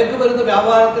മയക്കുമരുന്ന്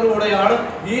വ്യാപാരത്തിലൂടെയാണ്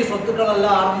ഈ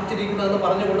സ്വത്തുക്കളെല്ലാം ആർജിച്ചിരിക്കുന്നതെന്ന്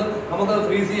പറഞ്ഞുകൊണ്ട് നമുക്കത്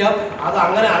ഫ്രീസ് ചെയ്യാം. അത്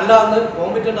അങ്ങനെ അല്ല എന്ന്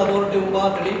കോമ്പിറ്റന്റ് അതോറിറ്റി മുമ്പ്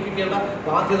തെളിയിപ്പിക്കേണ്ട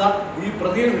ബാധ്യത ഈ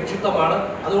പ്രതിയിൽ നിക്ഷിപ്തമാണ്.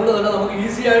 അതുകൊണ്ട് തന്നെ നമുക്ക്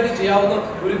ഈസി ആയിട്ട് ചെയ്യാവുന്ന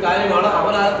ഒരു കാര്യമാണ്.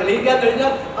 അവരത് തെളിയിക്കാൻ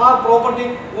കഴിഞ്ഞാൽ ആ പ്രോപ്പർട്ടി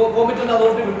കോമ്പിറ്റന്റ്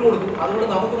അതോറിറ്റി വിട്ടുകൊടുക്കും. അതുകൊണ്ട്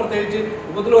നമുക്ക് പ്രത്യേകിച്ച്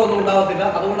ഉപദ്രവമൊന്നും ഉണ്ടാകത്തില്ല.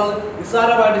 അതുകൊണ്ട് അത്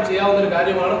നിസ്സാരമായിട്ട് ചെയ്യാവുന്ന ഒരു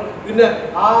കാര്യമാണ്. പിന്നെ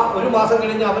ആ 1 മാസം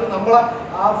കഴിഞ്ഞ് അവർ നമ്മളെ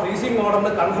ആ ഫ്രീസിംഗ്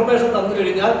ഓർഡറിന് കൺഫർമേഷൻ തന്നു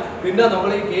കഴിഞ്ഞാൽ പിന്നെ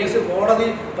നമ്മൾ ഈ കേസ് കോടതി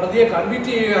പ്രതിയെ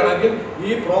കൺവിക്റ്റ് ചെയ്യുകയാണെങ്കിൽ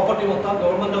ഈ പ്രോപ്പർട്ടി മൊത്തം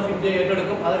ഗവൺമെന്റ് ഓഫ് ഇന്ത്യ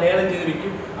ഏറ്റെടുക്കും. അത് ലേലം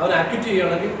ചെയ്തിരിക്കും. അവൻ അക്വിറ്റ്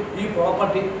ചെയ്യുകയാണെങ്കിൽ ഈ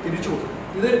പ്രോപ്പർട്ടി തിരിച്ചു കൊടുക്കും.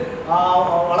 ഇത്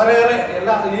വളരെയേറെ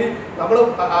ഈ നമ്മൾ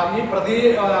ഈ പ്രതി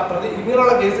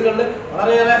ഇങ്ങനെയുള്ള കേസുകളിൽ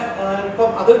വളരെയേറെ ഇപ്പം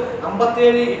അത്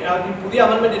 57 ഈ പുതിയ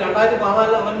അമെൻമെന്റ്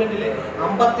 2014 അമെൻമെന്റിലെ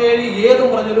 57 ഏതും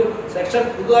പറഞ്ഞൊരു സെക്ഷൻ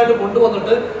പുതുതായിട്ട്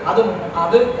കൊണ്ടുവന്നിട്ട്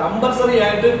അത് കമ്പൽസറി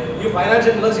ആയിട്ട് ഈ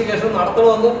ഫൈനാൻഷ്യൽ ഇൻവെസ്റ്റിഗേഷൻ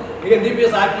നടത്തണമെന്ന് ഈ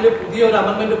NDPS ആക്ടിൽ പുതിയ ഒരു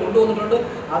അമെൻമെന്റ് കൊണ്ടുവന്നിട്ടുണ്ട്.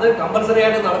 അത് കമ്പൽസറി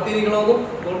ആയിട്ട് നടത്തിയിരിക്കണമെന്നും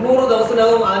 90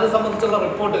 ദിവസത്തിനകം അതിനെ സംബന്ധിച്ചുള്ള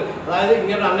റിപ്പോർട്ട്, അതായത്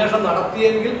ഇങ്ങനെ അന്വേഷണം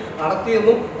നടത്തിയെന്നും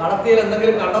നടത്തിയതിൽ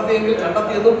എന്തെങ്കിലും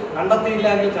കണ്ടെത്തിയെന്നും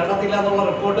കണ്ടെത്തിയില്ലെങ്കിൽ കണ്ടെത്തിയില്ല എന്നുള്ള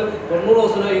റിപ്പോർട്ട് 90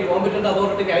 ദിവസത്തിനകം ഈ കോമ്പിറ്റന്റ്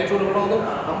അതോറിറ്റിക്ക് അയച്ചു കൊടുക്കണമെന്നും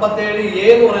 57A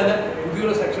എന്ന് പറയുന്ന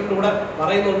പുതിയൊരു സെക്ഷനിലൂടെ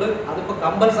പറയുന്നുണ്ട്. അതിപ്പോൾ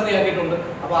കമ്പൽസറി ആക്കിയിട്ടുണ്ട്.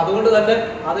 അപ്പോൾ അതുകൊണ്ട് തന്നെ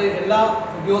അത് എല്ലാ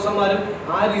ഉദ്യോഗസ്ഥന്മാരും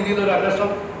ആ രീതിയിൽ ഒരു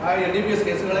അന്വേഷണം NDPS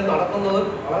കേസുകളിൽ നടത്തുന്നത്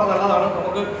വളരെ നല്ലതാണ്.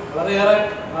 നമുക്ക് വളരെയേറെ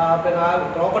പിന്നെ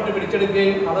പ്രോപ്പർട്ടി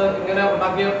പിടിച്ചെടുക്കുകയും അത് ഇങ്ങനെ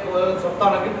ഉണ്ടാക്കിയ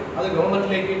സ്വത്താണെങ്കിൽ അത്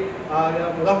ഗവൺമെന്റിലേക്ക്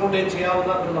മുതൽക്കൂട്ടുകയും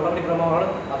ചെയ്യാവുന്ന ഒരു നടപടിക്രമമാണ്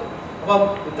അത്. അപ്പം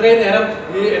ഇത്രയും നേരം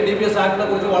ഈ NDPS ആക്ടിനെ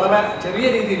കുറിച്ച് വളരെ ചെറിയ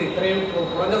രീതിയിൽ ഇത്രയും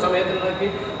കുറഞ്ഞ സമയത്തിലേക്ക്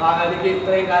എനിക്ക്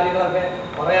ഇത്രയും കാര്യങ്ങളൊക്കെ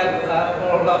പറയാൻ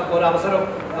ഉള്ള ഒരു അവസരം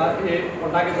ഈ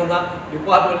ഉണ്ടാക്കി തന്ന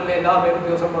ഡിപ്പാർട്ട്മെന്റിലെ എല്ലാ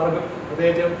മേലുദ്യോഗസ്ഥന്മാർക്കും,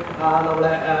 പ്രത്യേകിച്ചും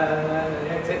നമ്മളെ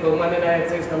ബഹുമാന്യനായ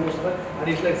excise commissioner,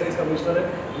 additional excise commissioner,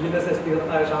 vigilance SP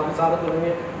Shafi sir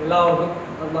തുടങ്ങിയ എല്ലാവർക്കും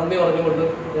നന്ദി പറഞ്ഞുകൊണ്ട്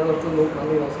ഞാൻ നിർത്തുന്നു.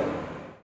 നന്ദി, നമസ്കാരം.